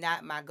that's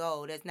not my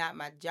goal. That's not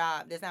my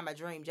job. That's not my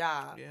dream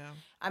job. Yeah.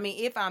 I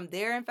mean, if I'm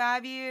there in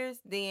 5 years,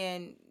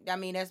 then I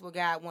mean that's what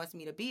God wants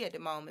me to be at the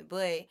moment.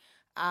 But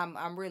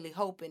I'm really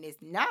hoping it's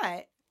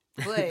not.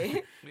 But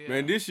Yeah.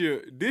 Man, this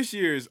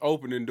year is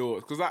opening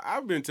doors. Because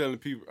I've been telling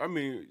people, I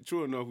mean,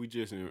 true enough, we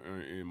just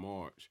in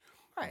March.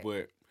 right.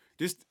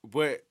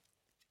 But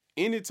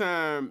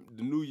anytime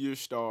the new year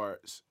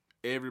starts,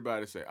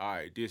 everybody say, all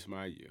right, this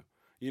my year.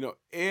 You know,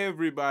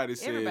 everybody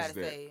says Everybody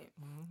that. say it.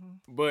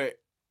 But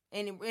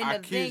And I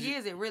the kid thing you-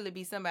 is, it really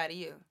be somebody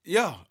you.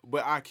 yeah,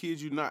 but I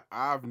kid you not,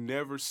 I've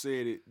never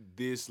said it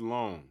this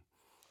long.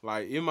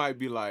 Like, it might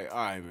be like, all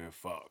right, man,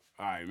 fuck.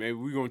 All right, maybe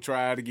we gonna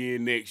try it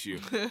again next year.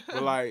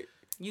 But like,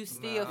 You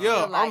still feel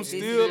yeah, like I'm this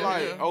still is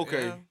like, your-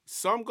 okay, Yeah.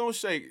 some gonna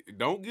shake.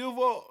 Don't give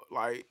up.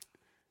 Like,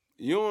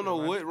 you don't know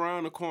right. what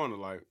round the corner.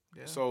 Like,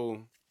 Yeah.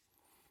 so.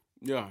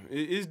 Yeah,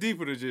 it's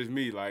deeper than just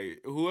me.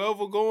 Like,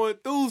 whoever going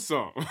through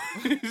something.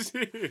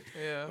 Shit.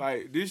 Yeah.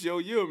 Like, this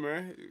your year,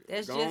 man.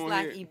 That's Go just on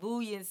like ahead.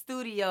 Ebullient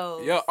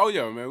Studios. Yeah, oh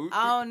yeah, man.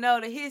 I don't know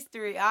the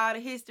history, all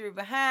the history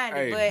behind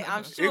it, Hey, but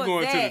I'm it sure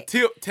going to the Zach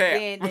tip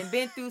tap.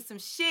 been through some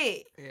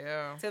shit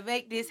Yeah. to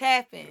make this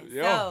happen.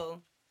 Yeah.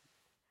 So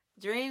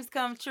dreams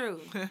come true.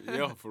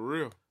 Yeah, for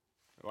real.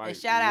 Like, And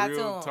shout out to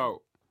real him.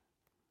 talk.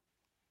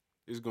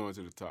 It's going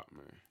to the top,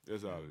 man.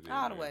 That's all it is.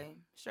 All the man. way.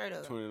 Straight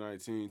up.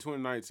 2019,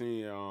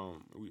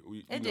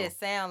 we It just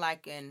sound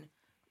like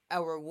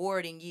a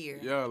rewarding year.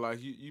 yeah, like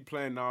you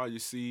planting all your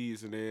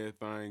seeds and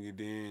everything, and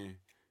then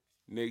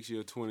next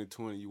year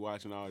 2020 you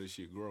watching all this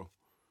shit grow,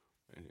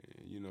 and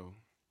you know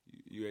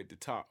you at the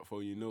top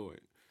before you know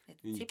it. At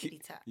And the you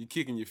tippity top. You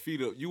kicking your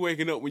feet up. You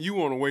waking up when you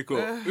want to wake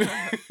up.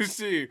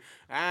 Shit.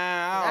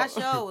 That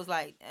show was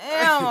like,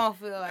 damn, I don't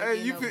feel like Hey,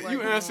 getting up you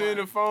working answering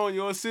the tomorrow. phone,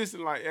 your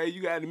assistant like, hey,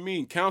 you got a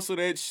meeting. Cancel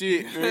that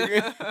shit.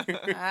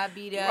 nigga. I'll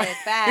be there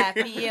at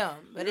 5 p.m.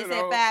 But You it's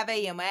know. at 5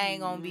 a.m. I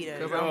ain't gonna be there.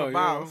 Because Yeah, I'm the yeah.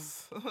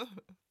 boss.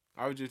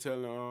 I was just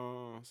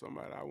telling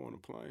somebody I want a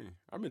plane.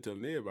 I've been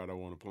telling everybody I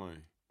want a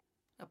plane.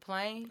 A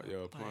plane?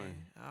 Yeah, a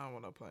plane. I don't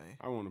want to play.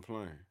 I want a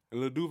plane. And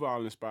Lil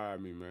Duval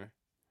inspired me, man.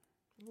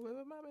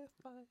 Living my best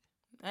life.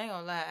 I ain't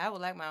gonna lie. I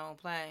would like my own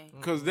plane.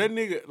 Cause that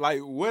nigga,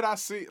 like what I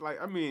see,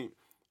 like I mean,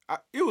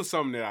 it was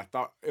something that I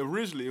thought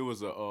originally it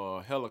was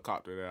a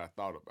helicopter that I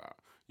thought about,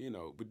 you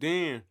know. But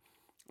then,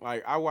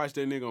 like I watched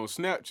that nigga on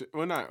Snapchat.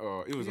 Well, not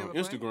it was You on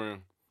have a plane? Instagram,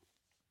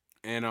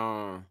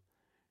 and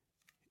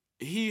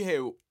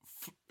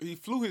he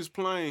flew his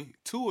plane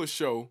to a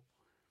show.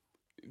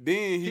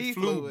 Then he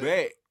flew it.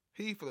 back.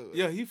 He flew it.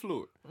 Yeah, he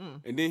flew it,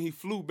 and then he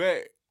flew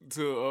back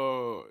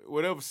to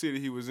whatever city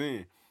he was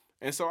in,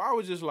 and so I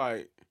was just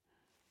like,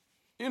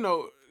 you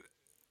know,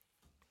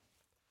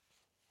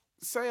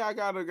 say I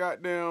got a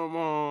goddamn,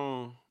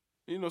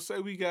 you know, say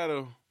we got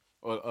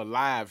a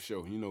live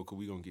show, you know, cause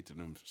we gonna get to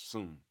them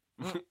soon.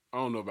 I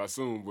don't know about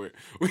soon, but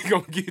we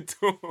gonna get to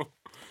them.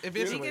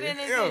 Eventually. Speak it in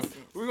Yeah,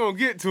 existence. we gonna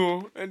get to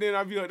them, and then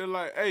I be up there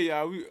like, hey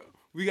y'all,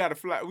 we gotta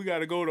fly, we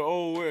gotta go to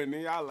Old World, and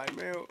then y'all like,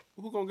 man,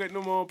 who gonna get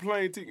them on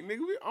plane ticket, nigga?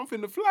 I'm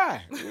finna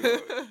fly. You know?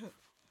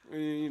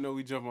 And, you know,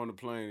 we jump on the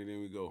plane and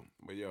then we go.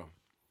 But yeah,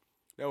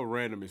 that was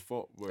random as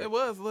fuck. But It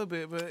was a little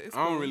bit, but it's I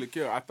don't cool. really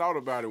care. I thought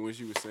about it when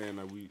she was saying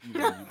that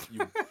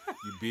you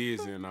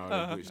busy and all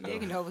that good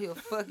Nigga stuff. over here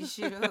fucking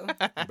shit up.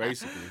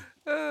 Basically,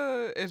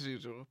 As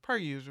usual. Per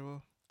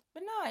usual.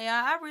 But no,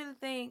 yeah, I really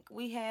think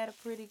we had a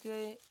pretty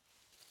good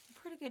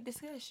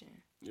discussion.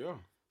 yeah.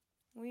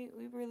 We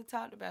really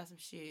talked about some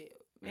shit.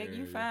 Meg,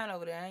 you Yeah. fine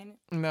over there, ain't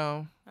it?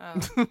 No. Oh.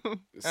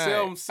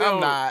 Seldom. I'm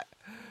not.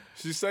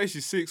 She say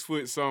she's 6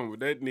 foot something, but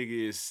that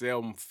nigga is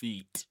 7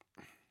 feet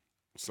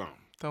something.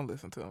 Don't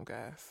listen to him,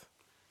 guys.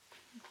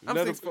 I'm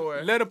Let her-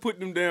 6'4". Let her put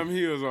them damn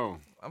heels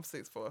on. I'm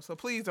 6'4", so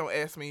please don't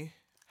ask me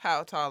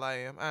how tall I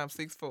am. I'm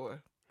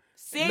 6'4".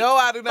 6 No,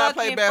 I do not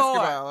play fucking 4.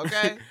 basketball,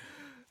 okay?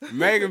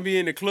 Megan be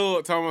in the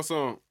club talking about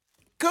something.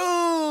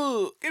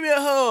 Cool, give me a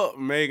hug.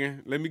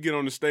 Megan, let me get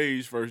on the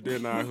stage first,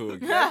 then I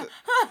hug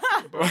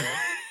you.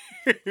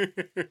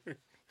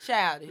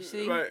 Childish,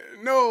 see? Like,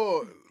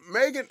 no,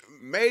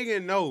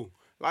 Megan, no.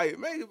 Like,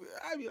 Megan,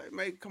 I be like,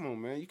 Megan, come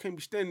on, man. You can't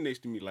be standing next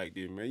to me like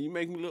this, man. You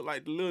make me look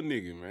like the little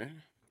nigga,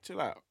 man. Chill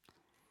out.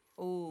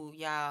 Ooh,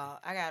 y'all,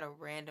 I got a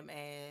random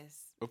ass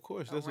Of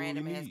course, that's what we ass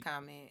need.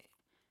 comment.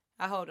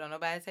 I hope don't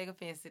nobody take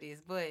offense to this,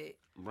 but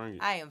Bring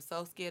it. I am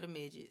so scared of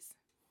midgets.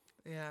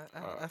 Yeah,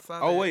 I saw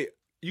that. Oh, wait.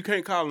 You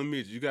can't call them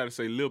midgets. You got to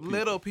say little people.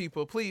 Little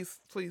people, please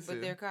But do.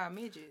 they're called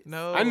midgets.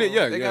 No, I mean,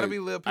 yeah, they yeah. gotta be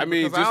little people. I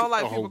mean, 'cause I just- don't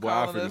like oh, people boy,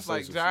 I calling finna us say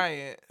like some shit.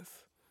 giants.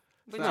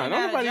 But Nah, you're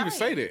not a nobody even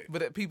say giant. that.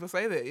 But people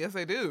say that. Yes,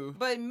 they do.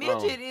 But Oh.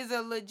 midget is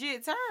a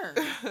legit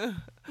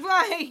term.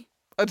 Like,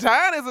 A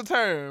giant is a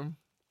term.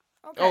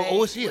 okay.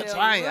 Oh, she a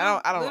giant.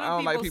 I don't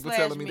little like people slash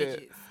telling me that.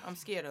 midgets. I'm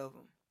scared of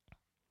them.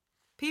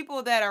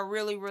 People that are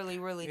really, really,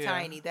 really Yeah.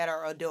 tiny, that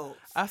are adults.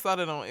 I saw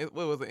that on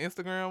what was it,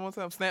 Instagram one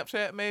time,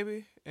 Snapchat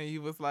maybe, and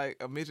you was like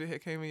a midget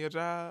had came in your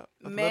job,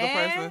 a little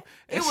Man, person,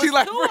 it and was she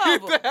like two of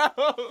freaked out.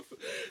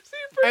 She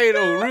Hey, freaked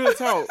though, out. real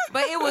talk.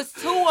 But it was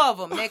 2 of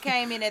them that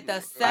came in at the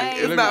same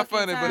It's not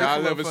fucking funny, but time. it's Y'all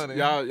a little ever,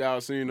 funny.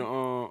 y'all seen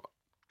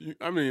the,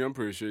 I mean, I'm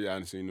pretty sure y'all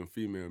done seen them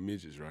female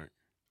midgets, right?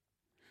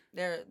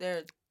 They're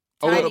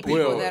Oh, tiny little people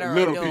people. that are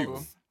little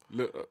adults.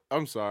 people.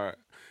 I'm sorry.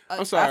 I'm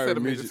I sorry, said a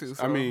midgets. midget too.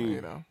 So, I mean,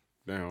 you know.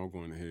 damn, I'm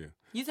going to hell.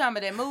 You talking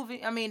about that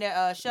movie? I mean,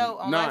 that show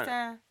on Nah.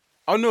 Lifetime?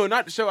 Oh no,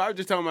 not the show. I was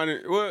just talking about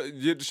it. Well,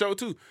 yeah, the show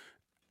too.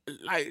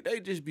 Like they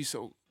just be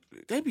so,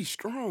 they be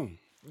strong.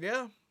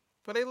 Yeah,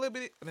 but they a little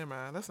bit. Never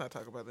mind. Let's not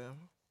talk about them.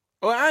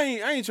 Well, I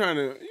ain't trying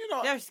to, you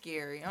know. They're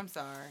scary. I'm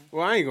sorry.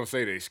 Well, I ain't gonna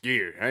say they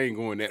scary. I ain't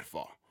going that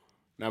far.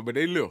 Now, but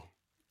they little.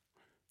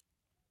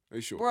 They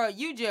short. Bro,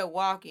 you just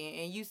walking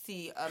and you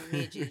see a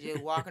midget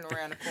just walking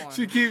around the corner.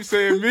 She keeps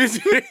saying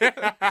midget.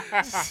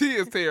 She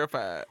is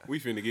terrified. We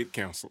finna get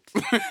canceled.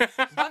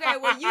 Okay,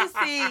 well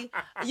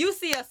you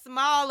see a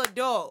small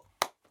adult,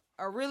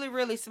 a really,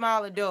 really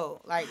small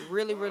adult, like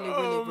really, really,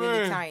 really,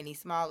 really tiny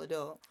small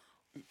adult,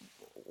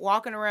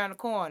 walking around the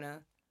corner,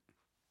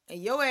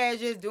 and your ass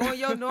just doing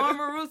your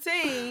normal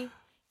routine,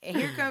 and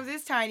here comes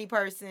this tiny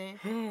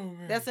person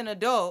that's an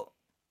adult,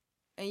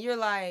 and you're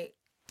like,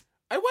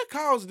 hey, what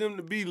caused them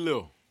to be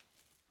little?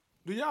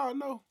 Do y'all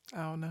know?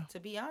 I don't know. to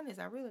be honest,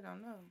 I really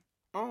don't know.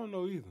 I don't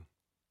know either.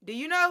 Do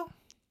you know?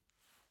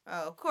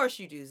 Oh, of course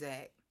you do,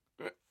 Zach.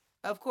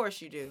 Of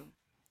course you do.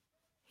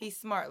 He's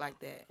smart like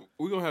that.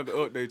 We gonna have to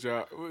update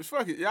y'all. Well,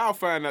 fuck it, y'all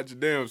find out your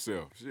damn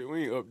self. Shit,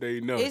 we ain't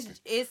updating nothing.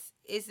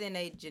 It's in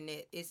a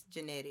it's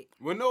genetic.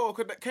 Well, no,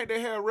 can't they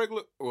have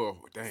regular? Well,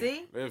 damn.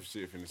 See? That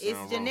shit finna sound It's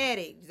wrong.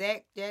 genetic.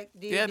 Jack did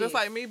Yeah, this. just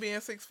like me being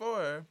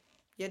 6'4".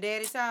 Your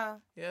daddy tall?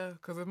 Yeah,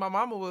 because if my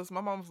mom was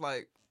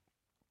like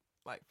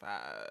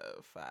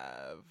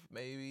 5'5",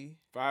 maybe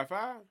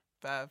 5'5"?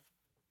 5.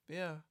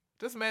 Yeah,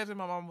 just imagine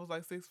my mom was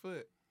like 6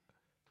 foot.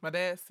 My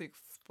dad's 6'4".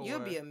 You'll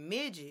be a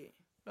midget.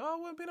 No, I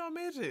wouldn't be no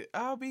midget.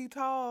 I'll be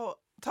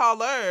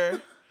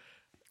taller.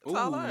 Ooh,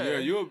 Taller. yeah,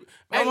 you're.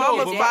 My Maybe mom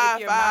your was dad- if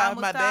your mom 5'5".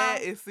 was My tall?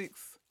 dad is 6'4".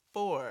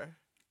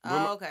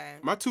 Oh, okay.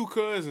 My two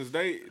cousins,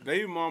 they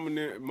mom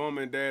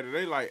and dad,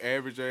 they like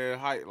average ass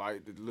height,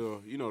 like the little,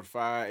 the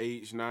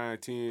 5'8", 9,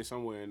 10,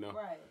 somewhere in there.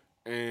 Right.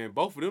 And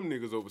both of them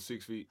niggas over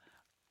 6 feet.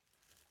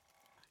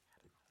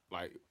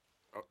 Like,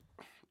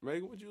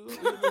 Megan, what you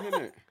looking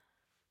at?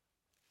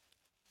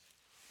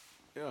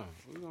 Yeah,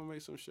 we're gonna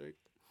make some shake.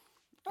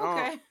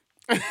 Okay.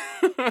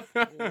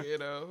 You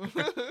know.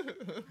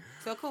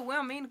 So cool. We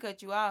don't mean to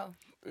cut you off.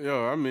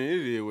 Yo, I mean,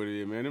 it is what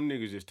it is, man. Them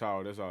niggas just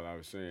tall. That's all I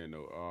was saying,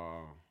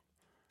 though.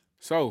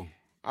 So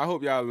I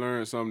hope y'all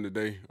learned something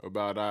today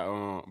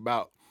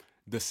about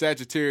the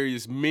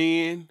Sagittarius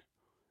men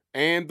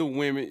and the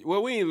women.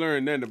 Well, we ain't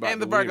learned nothing about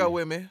And the Virgo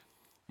women.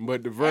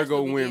 but the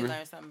Virgo We did women.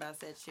 learn something about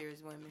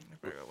Sagittarius women.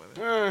 Virgo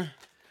women.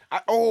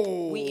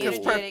 We Because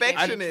energetic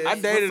perfectionist. I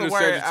dated was a the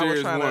word I was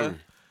Sagittarius trying to- woman.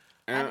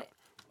 And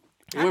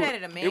I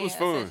dated a man. It was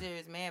fun. A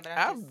Sagittarius man, but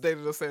I've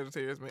dated a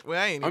Sagittarius man. Well,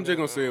 I ain't. I'm even, just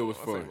gonna say it was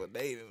I fun. What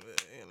dating,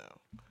 but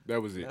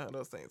That was it. how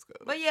those things go.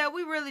 But yeah,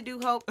 we really do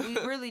hope. We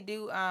really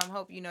do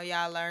hope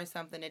y'all learned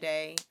something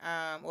today,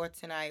 or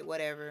tonight,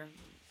 whatever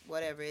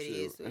it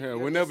is. Hell,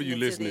 whenever you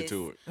listening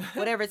to it.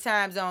 Whatever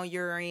time zone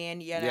you're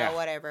in, Yeah.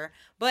 whatever.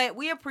 But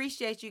we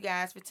appreciate you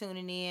guys for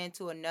tuning in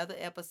to another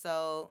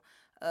episode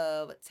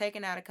of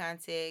Taken Out of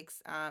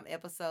Context,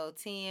 episode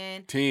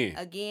 10. 10.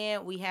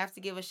 Again, we have to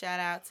give a shout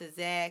out to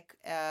Zach,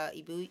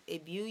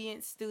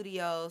 Ebullient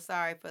Studios.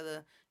 Sorry for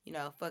the,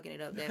 fucking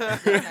it up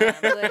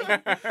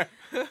that time.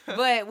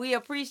 But we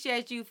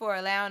appreciate you for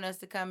allowing us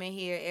to come in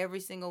here every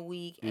single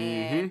week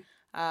and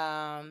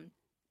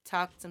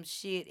talk some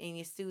shit in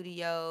your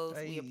studios.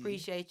 Hey. We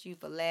appreciate you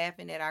for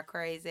laughing at our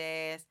crazy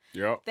ass.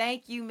 Yep.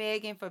 Thank you,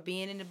 Megan, for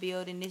being in the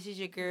building. This is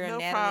your girl, No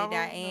Natalie problem,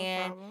 no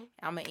Diane. problem.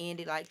 I'm going to end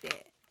it like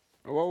that.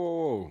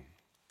 Whoa.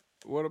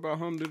 What about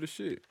hum to the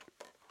shit?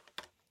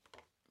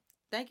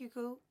 Thank you,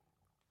 Coop.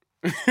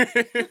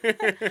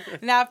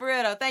 Nah, for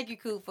real though. Thank you,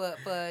 Coop, for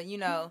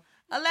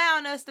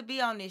allowing us to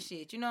be on this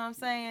shit. You know what I'm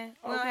saying?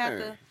 We don't have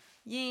to.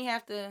 You ain't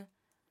have to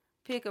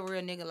pick a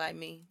real nigga like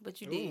me,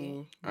 but you did. Ooh,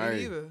 me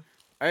Hey. either.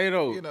 Hey,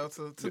 though.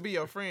 To be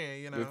your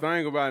friend, The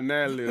thing about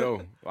Natalie,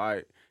 though,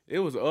 like, it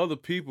was other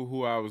people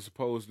who I was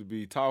supposed to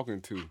be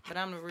talking to. But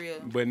I'm the real.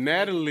 But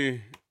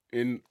Natalie,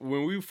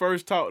 when we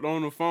first talked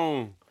on the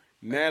phone,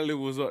 Natalie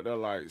was up there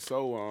like,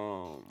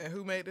 so, And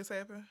who made this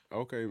happen?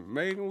 okay,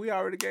 Megan, we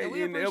already gave we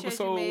you in the appreciate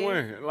episode you,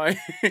 Meg. 1. Like,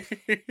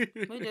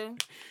 We do.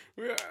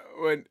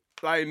 when,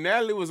 like,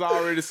 Natalie was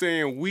already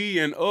saying we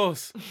and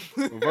us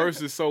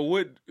versus so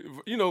what,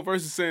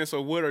 versus saying,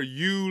 so what are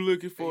you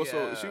looking for?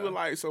 So Yeah. she was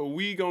like, so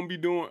we gonna be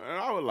doing, and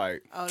I was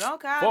like, Oh,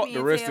 don't call Fuck me the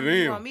and rest tell of me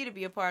you them. want me to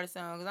be a part of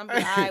something. Because I'm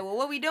like, all right, well,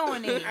 what we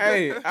doing then?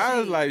 hey, I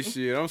was like,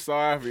 shit, I'm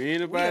sorry for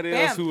anybody We a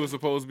else who family. was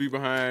supposed to be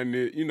behind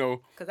it,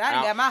 Because I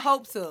done got my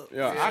hopes up.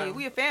 Yeah, Shit,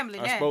 we a family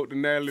now. I spoke to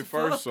Natalie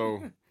first,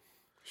 so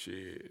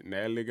shit,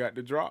 Natalie got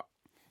the drop.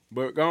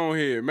 But go on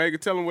ahead,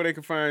 Megan, tell them where they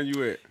can find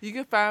you at. You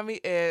can find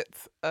me at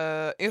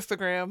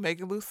Instagram,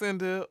 Megan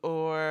Lucinda,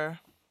 or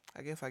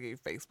I guess I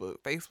gave Facebook.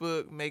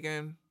 Facebook,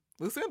 Megan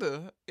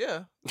Lucinda.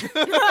 Yeah.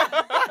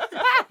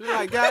 You're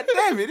like, God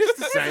damn it, it's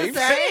the same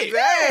thing.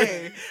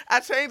 Dang. I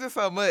changed it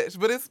so much,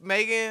 but it's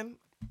Megan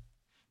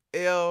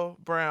L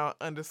Brown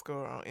 _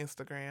 on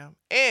Instagram.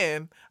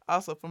 And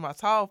also for my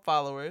tall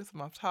followers,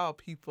 my tall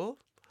people,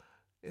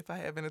 if I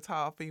have any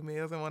tall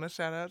females and want to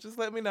shout out, just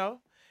let me know.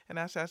 And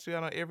I shout you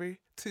out on every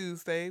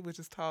Tuesday, which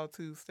is Tall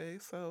Tuesday.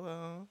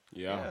 So,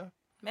 Yeah.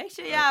 Make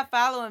sure y'all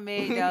following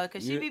Meg though,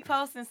 because she be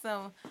posting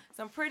some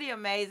pretty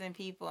amazing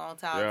people on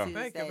Talk Yeah.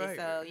 Tuesday. Thank you.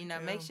 So Yeah.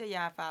 make sure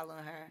y'all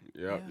following her.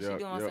 Yep, She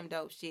doing some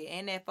dope shit.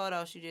 And that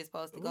photo she just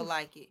posted, go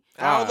like it.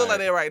 I don't look like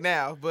that right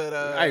now, but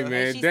Hey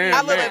man, she damn. said-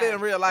 I look man. like that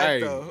in real life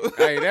hey, though.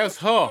 hey, that's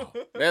her.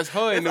 That's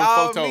her in It's them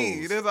all photos.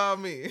 me. That's all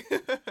me.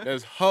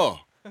 That's her.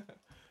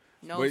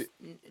 No,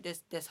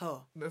 that's her.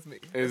 That's me.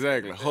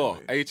 Exactly. Her.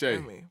 H-A.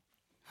 That's me.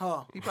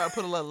 Her. You probably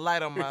put a little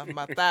light on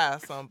my thigh or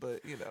something,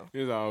 but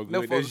It's all good.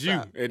 No That's you.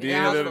 Photoshop. At the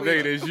end of the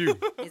day, that's you.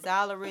 It's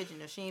all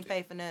original. She ain't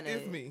pay for none of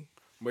it. It's me.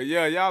 But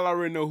yeah, y'all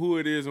already know who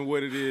it is and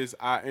what it is.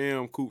 I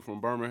am Coop from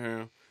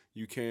Birmingham.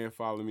 You can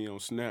follow me on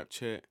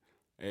Snapchat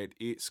at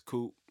It's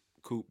Coop.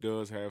 Coop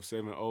does have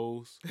 7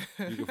 O's.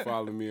 You can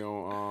follow me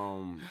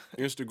on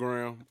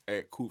Instagram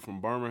at Coop from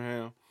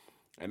Birmingham.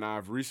 And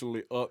I've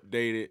recently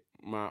updated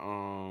my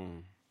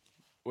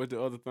what's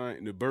the other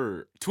thing? The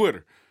bird.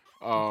 Twitter.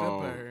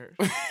 The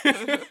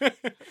bird.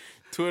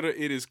 Twitter,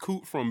 it is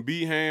Coop from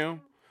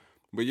Beham.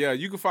 But yeah,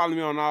 you can follow me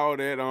on all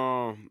that.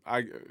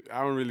 I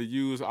don't really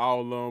use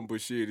all of them,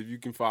 but shit, if you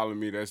can follow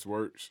me, that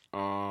works.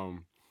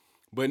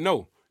 But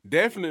no,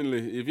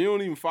 definitely, if you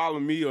don't even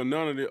follow me or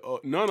none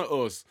of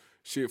us,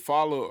 shit,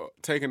 follow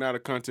Taking Out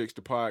of Context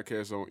the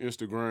podcast on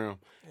Instagram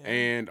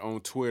and on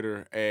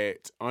Twitter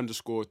at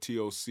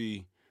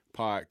 _TOC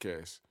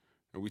podcast.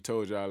 And we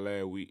told y'all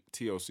last week,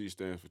 TOC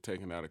stands for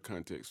Taking Out of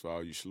Context for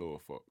all you slower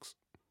fucks.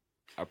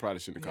 I probably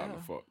shouldn't have called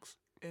them fucks.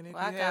 And if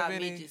I you have call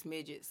any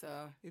midgets, so.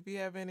 If you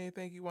have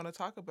anything you want to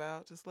talk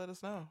about, just let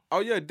us know. Oh,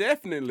 yeah,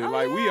 definitely.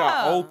 We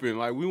are open.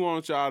 Like, we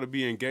want y'all to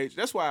be engaged.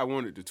 That's why I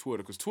wanted the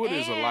Twitter, because Twitter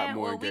is a lot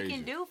more engaging. What we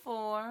can do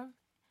for them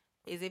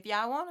is if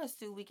y'all want us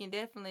to, we can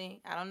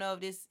definitely, I don't know if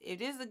this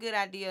is a good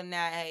idea or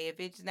not. Hey, if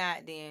it's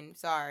not, then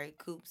sorry,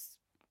 Coops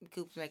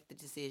make the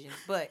decisions.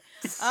 But,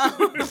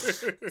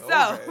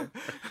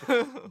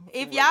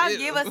 if y'all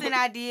give us an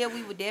idea,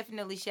 we would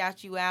definitely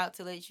shout you out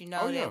to let you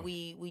know that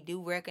we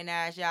do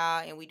recognize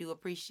y'all and we do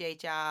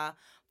appreciate y'all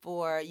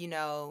for,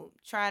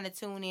 trying to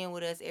tune in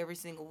with us every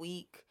single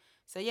week.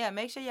 So, yeah,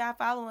 make sure y'all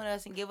following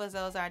us and give us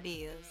those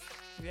ideas.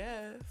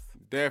 Yes.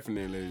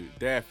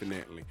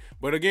 Definitely.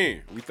 But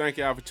again, we thank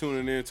y'all for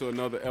tuning in to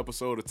another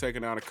episode of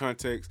Taking Out of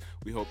Context.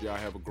 We hope y'all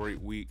have a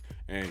great week.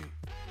 And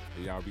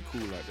y'all be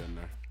cool out there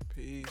now.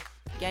 Peace.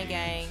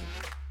 Gang.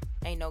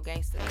 Ain't no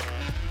gangster.